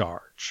felony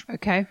charge.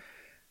 Okay.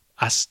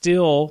 I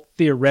still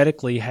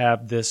theoretically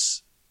have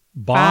this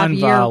bond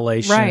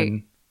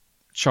violation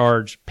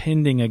charge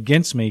pending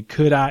against me.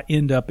 Could I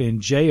end up in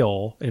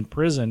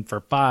prison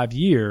for 5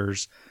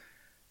 years,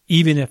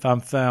 even if I'm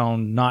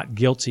found not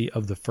guilty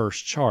of the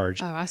first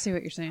charge? Oh, I see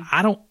what you're saying.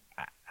 I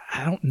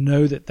don't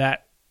know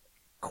that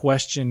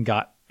question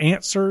got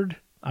answered.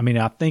 I mean,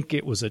 I think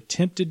it was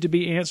attempted to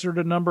be answered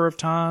a number of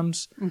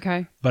times.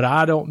 Okay. But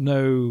I don't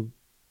know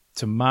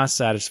to my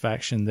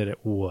satisfaction that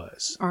it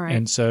was. All right.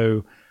 And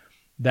so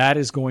that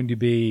is going to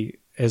be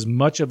as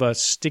much of a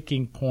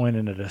sticking point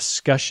in a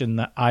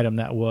discussion item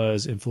that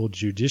was in full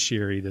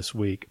judiciary this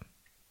week.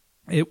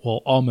 It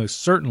will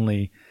almost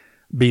certainly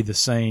be the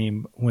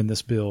same when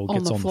this bill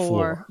gets on the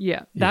floor.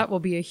 Yeah, that will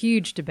be a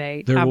huge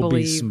debate. There I will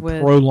believe be some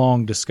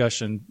prolonged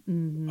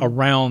discussion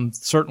around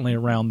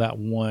that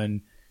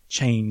one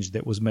change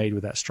that was made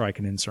with that strike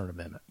and insert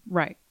amendment.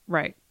 Right.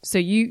 So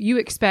you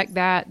expect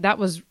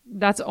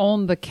that's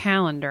on the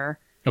calendar.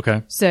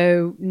 Okay.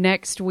 So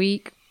next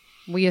week,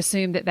 we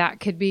assume that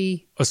could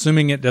be,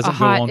 assuming it doesn't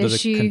go onto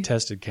issue. The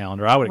contested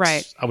calendar. I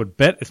would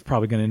bet it's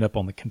probably going to end up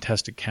on the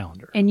contested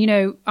calendar. And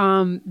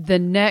the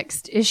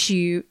next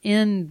issue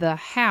in the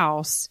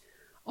House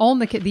on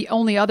the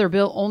only other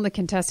bill on the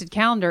contested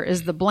calendar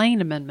is the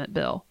Blaine Amendment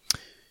bill,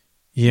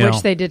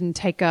 which they didn't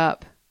take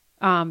up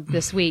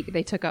this week.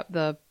 They took up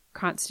the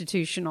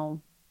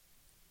constitutional,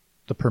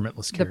 the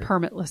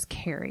permitless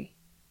carry.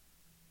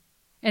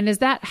 And is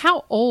that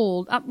how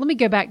old? Let me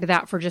go back to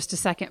that for just a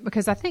second,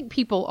 because I think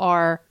people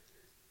are.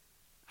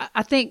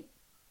 I think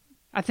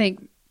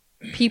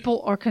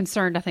people are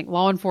concerned. I think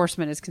law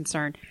enforcement is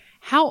concerned.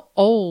 How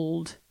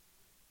old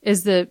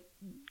is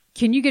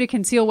can you get a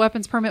concealed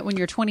weapons permit when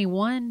you're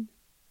 21?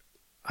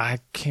 I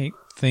can't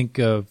think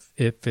of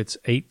if it's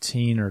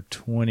 18 or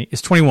 20.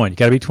 It's 21. You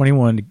got to be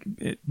 21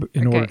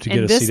 in order to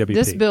get a CWP.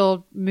 This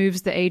bill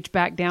moves the age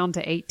back down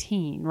to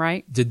 18,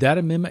 right? Did that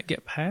amendment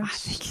get I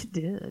passed? think it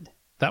did.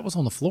 That was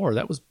on the floor.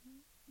 That was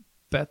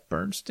Beth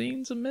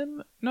Bernstein's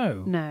amendment?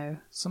 No.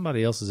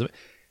 Somebody else's.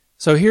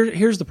 So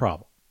here's the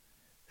problem.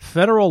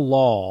 Federal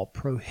law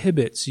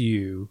prohibits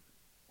you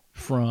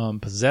from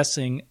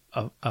possessing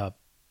a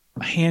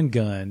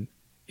handgun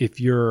if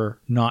you're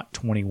not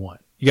 21.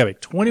 You got to be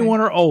 21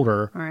 or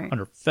older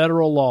under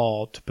federal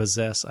law to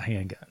possess a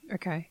handgun.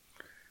 Okay.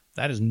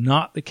 That is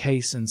not the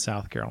case in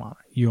South Carolina.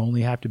 You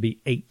only have to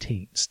be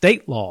 18.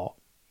 State law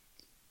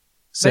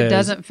says... But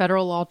doesn't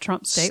federal law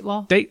trump state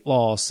law? State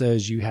law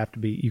says you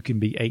can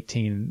be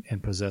 18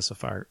 and possess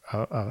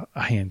a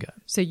handgun.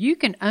 So you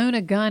can own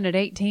a gun at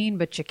 18,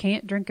 but you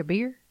can't drink a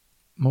beer?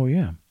 Oh,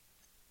 yeah.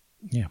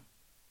 Yeah.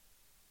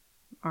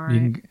 All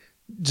right.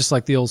 Just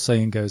like the old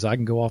saying goes, I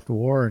can go off to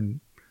war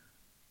and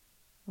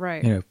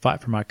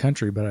fight for my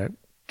country, but I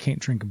can't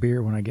drink a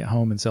beer when I get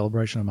home in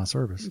celebration of my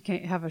service. You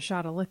can't have a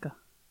shot of liquor.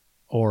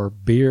 Or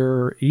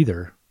beer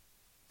either.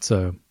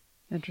 So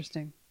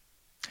interesting.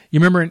 You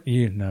remember?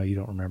 You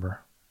don't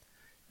remember.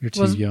 You're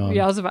too young.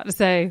 Yeah, I was about to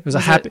say.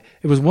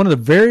 It was one of the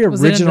very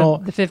original.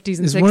 The 50s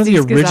and 60s. It was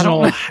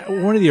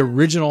one of the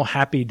original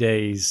Happy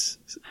Days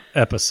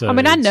episodes. I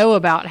mean, I know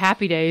about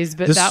Happy Days,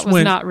 but that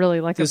was not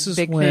really like a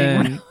big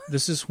thing.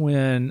 This is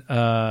when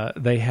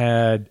they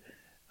had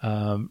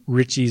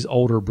Richie's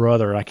older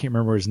brother. I can't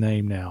remember his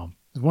name now.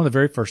 It was one of the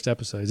very first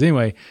episodes.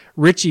 Anyway,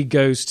 Richie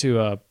goes to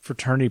a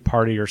fraternity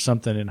party or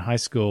something in high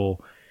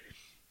school,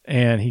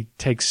 and he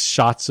takes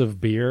shots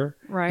of beer.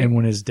 Right. And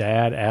when his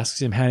dad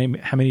asks him,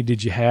 how many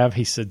did you have?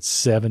 He said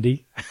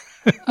 70.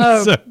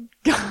 Oh, so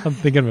I'm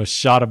thinking of a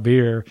shot of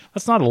beer.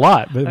 That's not a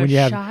lot, but when you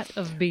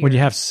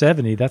have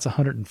 70, that's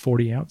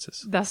 140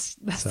 ounces. That's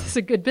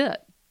a good bit.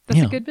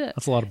 That's a good bit.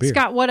 That's a lot of beer.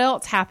 Scott, what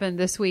else happened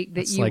this week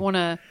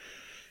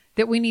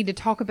that we need to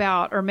talk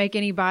about or make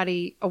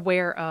anybody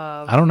aware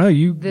of? I don't know.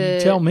 You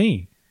tell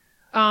me.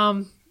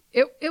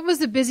 It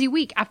was a busy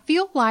week. I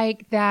feel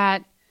like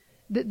that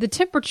the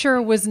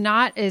temperature was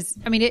not as,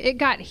 it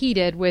got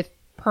heated with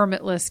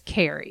permitless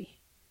carry.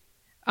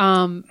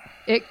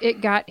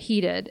 It got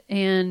heated.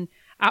 And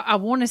I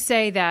want to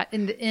say that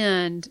in the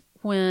end,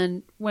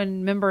 when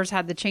members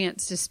had the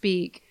chance to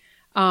speak,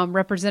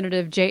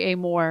 Representative J.A.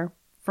 Moore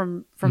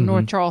from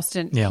North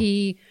Charleston,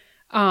 he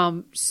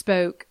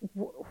spoke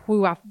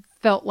who I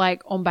felt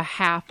like on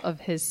behalf of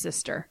his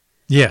sister.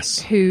 Yes.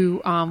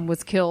 Who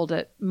was killed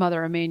at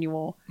Mother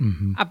Emanuel.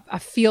 Mm-hmm. I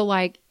feel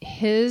like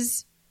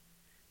his,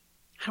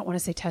 I don't want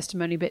to say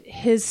testimony, but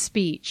his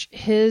speech,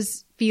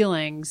 his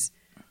feelings,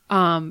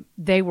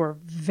 they were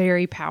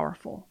very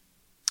powerful.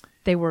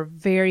 They were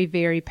very,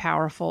 very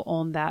powerful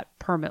on that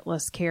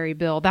permitless carry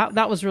bill.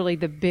 That was really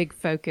the big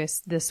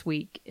focus this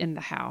week in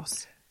the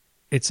House.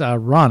 It's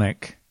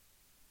ironic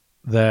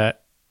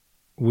that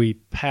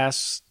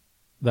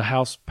the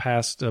House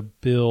passed a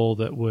bill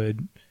that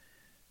would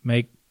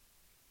make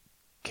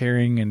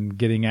carrying and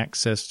getting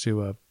access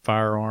to a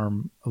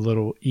firearm a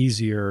little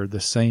easier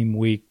the same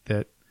week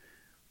that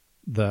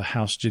the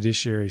House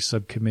Judiciary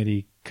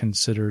Subcommittee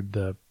considered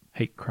the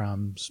hate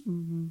crimes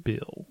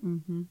bill.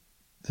 Mm-hmm.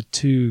 The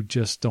two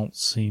just don't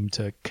seem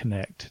to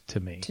connect to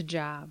me. To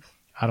jive.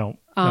 I don't.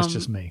 That's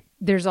just me.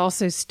 There's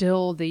also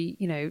still the,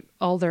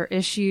 older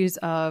issues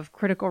of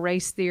critical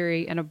race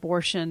theory and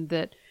abortion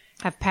that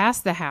have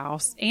passed the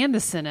House and the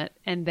Senate,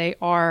 and they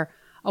are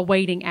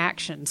awaiting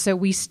action. So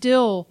we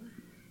still,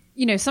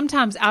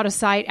 sometimes out of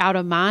sight, out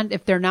of mind.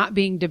 If they're not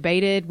being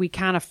debated, we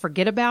kind of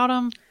forget about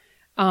them.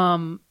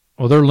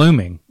 Well, they're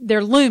looming.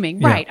 They're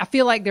looming, right? I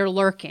feel like they're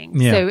lurking.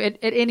 Yeah. So at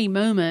any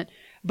moment,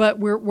 but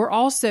we're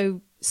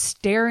also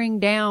staring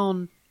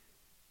down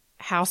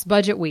House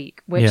Budget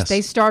Week, which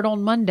they start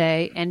on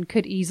Monday and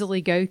could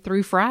easily go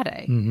through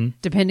Friday,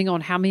 depending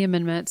on how many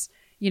amendments.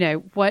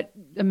 What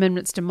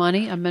amendments to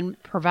money,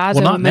 proviso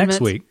well, not amendments.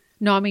 Next week.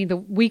 No, the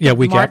week of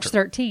March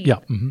 13th. Yeah.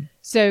 Mm-hmm.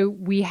 So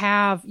we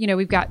have,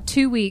 we've got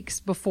 2 weeks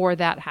before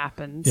that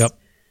happens. Yep.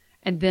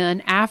 And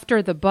then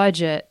after the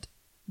budget,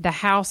 the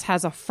House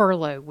has a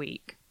furlough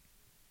week,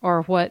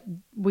 or what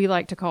we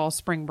like to call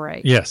spring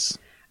break. Yes.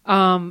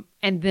 And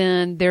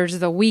then there's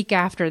the week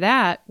after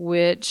that,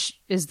 which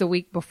is the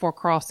week before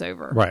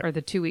crossover, right? Or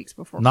the 2 weeks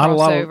before not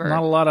crossover.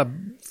 Not a lot of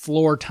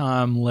floor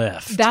time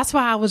left. That's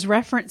why I was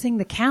referencing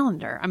the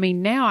calendar.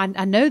 Now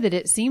I know that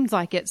it seems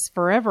like it's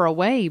forever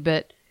away,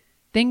 but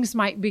things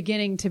might be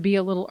beginning to be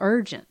a little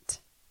urgent.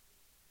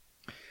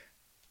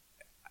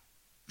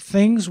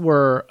 Things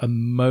were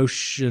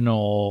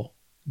emotional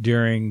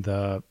during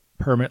the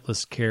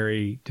permitless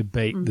carry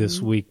debate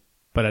this week,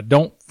 but I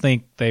don't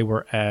think they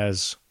were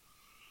as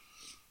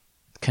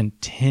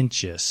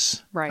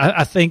contentious. Right.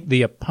 I think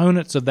the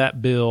opponents of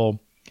that bill,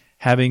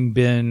 having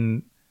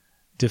been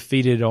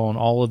defeated on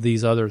all of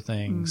these other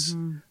things,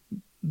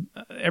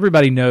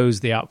 everybody knows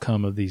the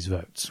outcome of these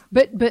votes.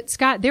 But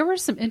Scott, there were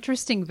some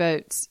interesting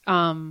votes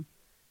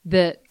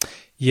that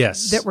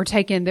Yes. that were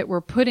taken that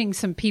were putting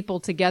some people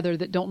together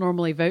that don't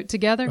normally vote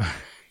together.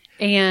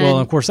 And Well,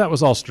 of course, that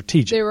was all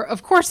strategic. they were,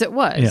 of course, it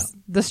was Yeah.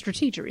 the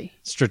strategery.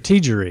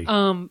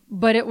 Strategery.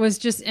 But it was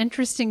just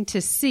interesting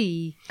to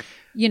see,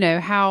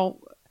 how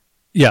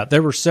Yeah,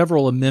 there were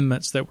several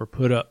amendments that were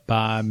put up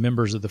by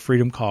members of the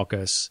Freedom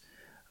Caucus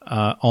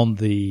on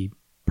the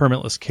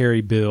permitless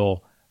carry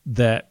bill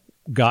that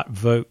got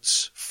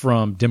votes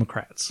from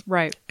Democrats.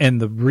 right. And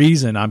the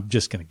reason, I'm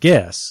just going to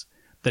guess,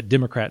 that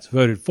Democrats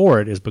voted for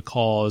it is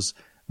because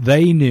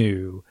they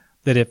knew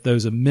that if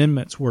those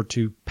amendments were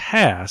to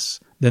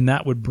pass, then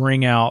that would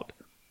bring out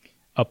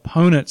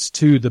opponents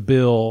to the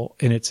bill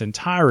in its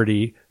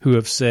entirety who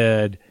have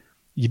said,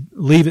 you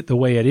leave it the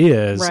way it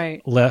is,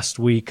 Right. lest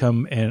we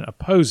come and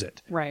oppose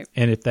it. Right.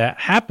 And if that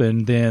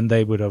happened, then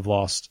the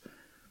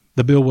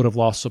bill would have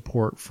lost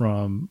support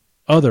from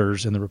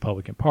others in the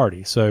Republican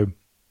Party. So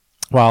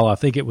while I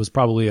think it was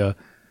probably a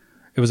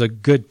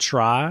good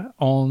try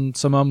on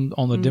some of them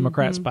on the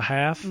Democrats'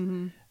 behalf,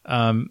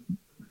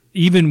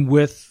 even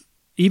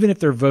if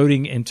they're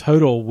voting in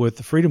total with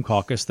the Freedom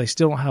Caucus, they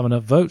still don't have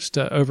enough votes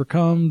to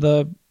overcome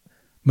the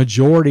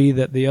majority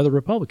that the other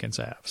Republicans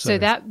have. So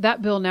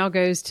that bill now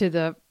goes to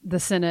the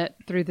Senate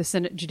through the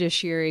Senate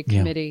Judiciary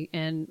Committee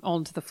and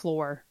onto the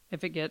floor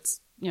if it gets,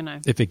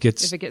 if it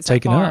gets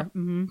taken that far. up.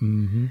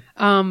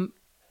 Mm-hmm.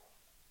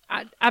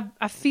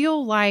 I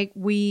feel like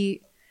we're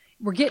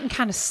getting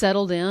kind of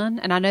settled in,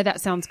 and I know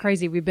that sounds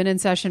crazy. We've been in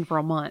session for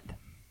a month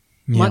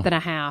and a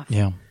half.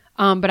 Yeah.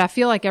 But I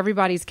feel like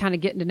everybody's kind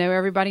of getting to know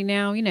everybody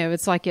now.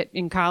 It's like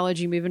in college,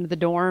 you move into the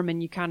dorm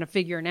and you kind of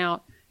figuring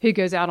out who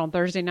goes out on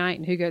Thursday night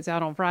and who goes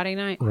out on Friday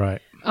night.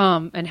 Right.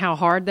 And how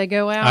hard they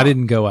go out. I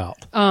didn't go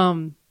out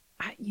when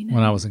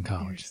when I was in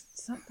college.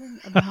 Something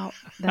about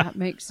that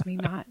makes me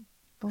not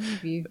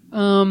believe you.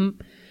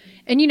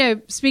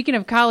 And speaking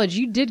of college,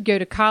 you did go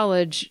to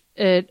college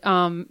at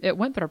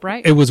Winthrop,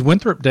 right? It was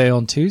Winthrop Day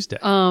on Tuesday.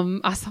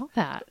 I saw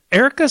that.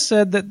 Erica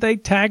said that they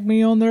tagged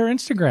me on their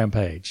Instagram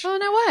page. Oh,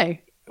 no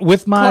way.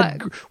 With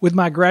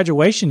my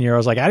graduation year, I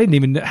was like, I didn't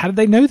even know. How did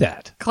they know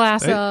that?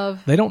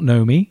 They don't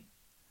know me.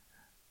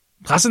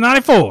 Class of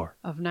 94.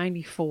 Of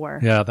 94.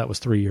 Yeah, that was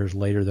 3 years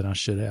later than I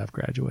should have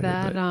graduated.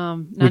 That,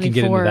 we can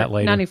get into that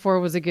later. 94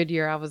 was a good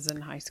year. I was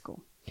in high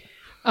school.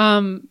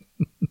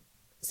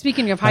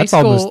 Speaking of high That's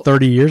school. almost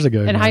 30 years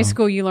ago. In now. high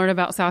school, you learn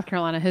about South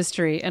Carolina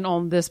history. And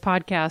on this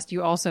podcast,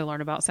 you also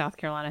learn about South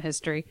Carolina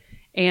history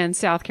and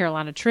South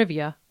Carolina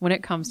trivia when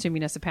it comes to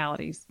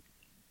municipalities.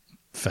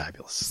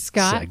 Fabulous.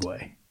 Scott,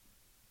 segue.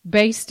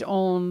 Based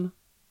on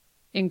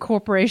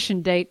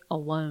incorporation date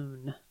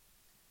alone,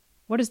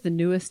 what is the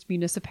newest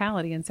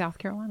municipality in South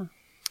Carolina?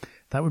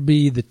 That would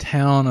be the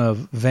town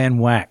of Van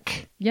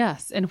Wyck.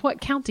 Yes. And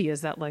what county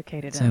is that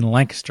located It's in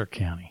Lancaster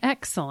County.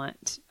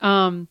 Excellent.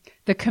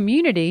 The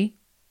community,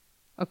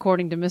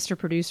 according to Mr.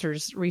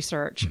 Producer's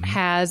research,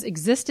 has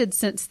existed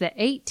since the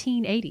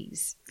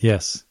 1880s.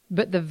 Yes.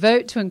 But the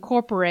vote to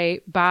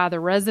incorporate by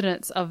the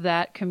residents of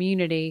that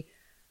community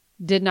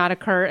did not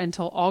occur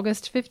until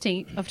August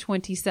 15th of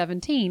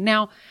 2017.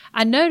 Now,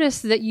 I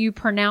noticed that you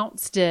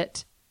pronounced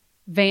it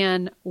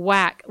Van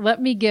Wyck.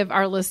 Let me give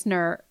our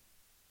listener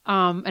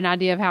an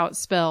idea of how it's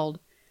spelled.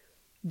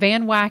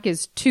 Van Wyck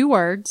is two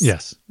words.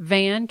 Yes.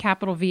 Van,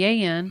 capital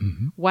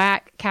V-A-N,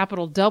 Wyck,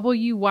 capital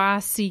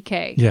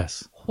W-Y-C-K.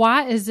 Yes.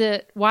 Why is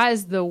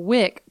the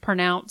Wick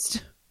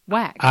pronounced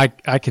Whack?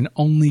 I can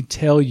only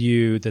tell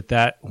you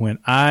that when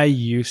I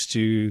used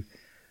to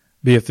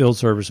be a field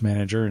service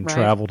manager and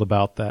traveled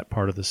about that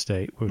part of the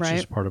state, which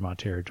is part of my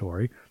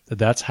territory,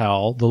 that's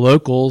how the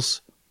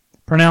locals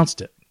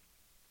pronounced it.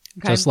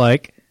 Okay. Just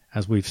like,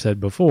 as we've said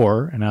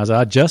before, and as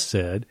I just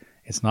said,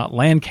 it's not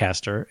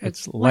Lancaster,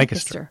 it's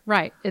Lancaster.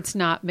 Right. It's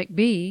not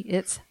McBee,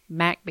 it's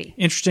MacBee.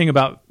 Interesting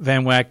about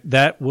Van Wyck,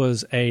 that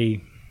was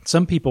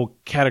some people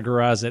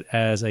categorize it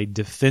as a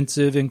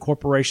defensive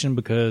incorporation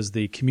because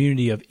the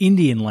community of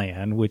Indian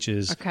Land, which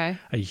is a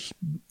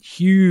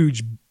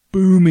huge,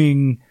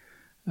 booming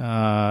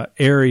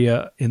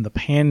area in the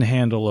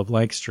panhandle of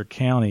Lancaster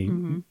County,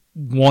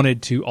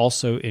 wanted to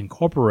also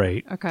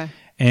incorporate. Okay.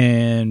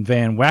 And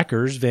Van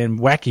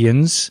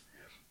Wackians,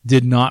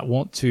 did not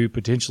want to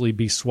potentially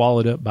be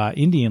swallowed up by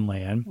Indian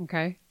Land.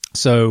 Okay.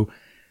 So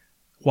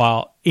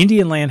while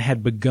Indian Land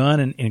had begun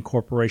an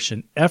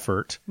incorporation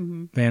effort,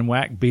 Van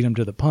Wyck beat them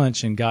to the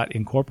punch and got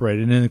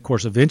incorporated. And then, of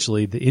course,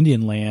 eventually the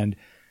Indian Land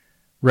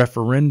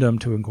referendum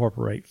to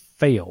incorporate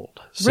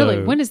failed.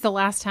 Really? When is the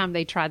last time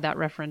they tried that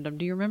referendum?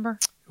 Do you remember?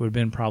 It would have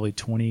been probably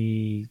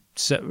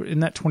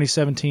in that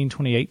 2017,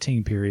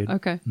 2018 period.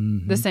 Okay.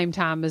 The same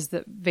time as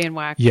the Van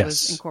Wyck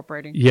was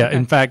incorporating. Yeah. Okay.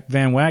 In fact,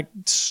 Van Wyck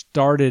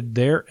started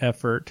their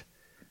effort,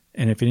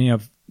 and if any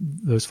of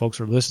those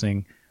folks are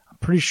listening, I'm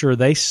pretty sure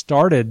they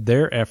started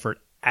their effort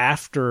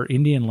after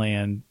Indian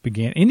Land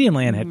began. Indian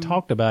Land had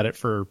talked about it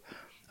for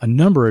a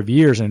number of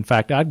years. And in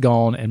fact, I'd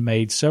gone and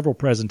made several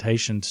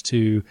presentations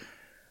to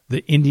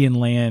the Indian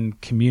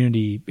land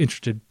community,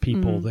 interested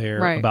people there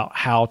right. about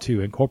how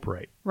to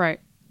incorporate. Right.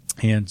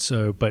 And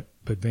so, but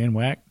Van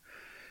Wyck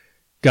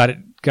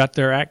got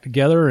their act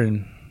together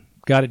and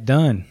got it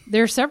done.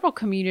 There are several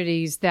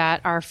communities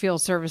that our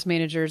field service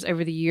managers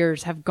over the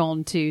years have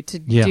gone to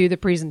Yeah. do the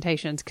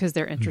presentations because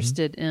they're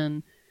interested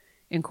in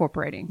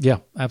incorporating. Yeah,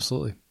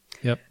 absolutely.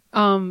 Yep.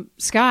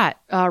 Scott,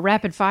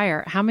 rapid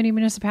fire. How many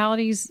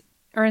municipalities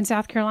are in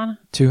South Carolina?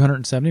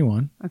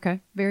 271. Okay,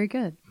 very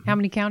good. How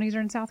many counties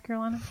are in South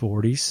Carolina?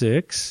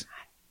 46.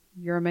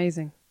 You're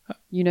amazing.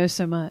 You know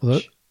so much.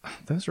 Look,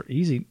 those are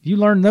easy. You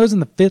learned those in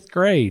the 5th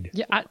grade.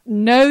 Yeah,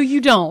 no,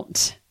 you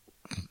don't.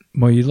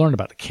 Well, you learned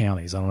about the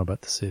counties. I don't know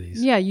about the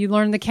cities. Yeah, you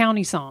learned the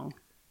county song.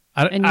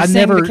 And you I sang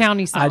never, the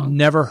county song. I'd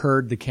never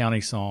heard the county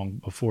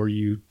song before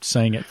you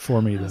sang it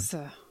for me That's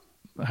a,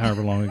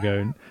 however long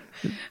ago.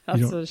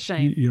 that's a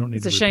shame. You don't need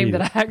it's to a shame repeat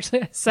that I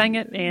actually sang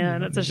it,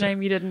 and it's a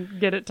shame you didn't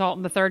get it taught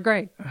in the 3rd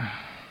grade.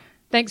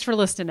 Thanks for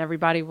listening,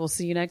 everybody. We'll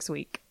see you next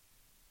week.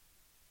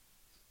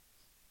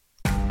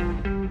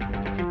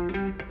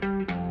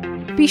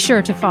 Be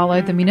sure to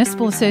follow the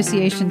Municipal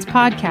Association's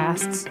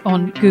podcasts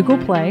on Google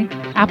Play,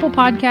 Apple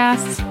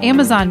Podcasts,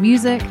 Amazon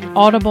Music,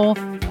 Audible,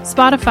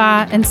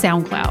 Spotify, and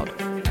SoundCloud.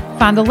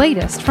 Find the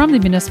latest from the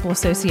Municipal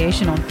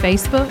Association on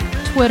Facebook,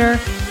 Twitter,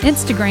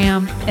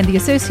 Instagram, and the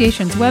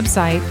association's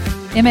website,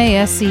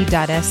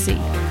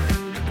 masc.sc.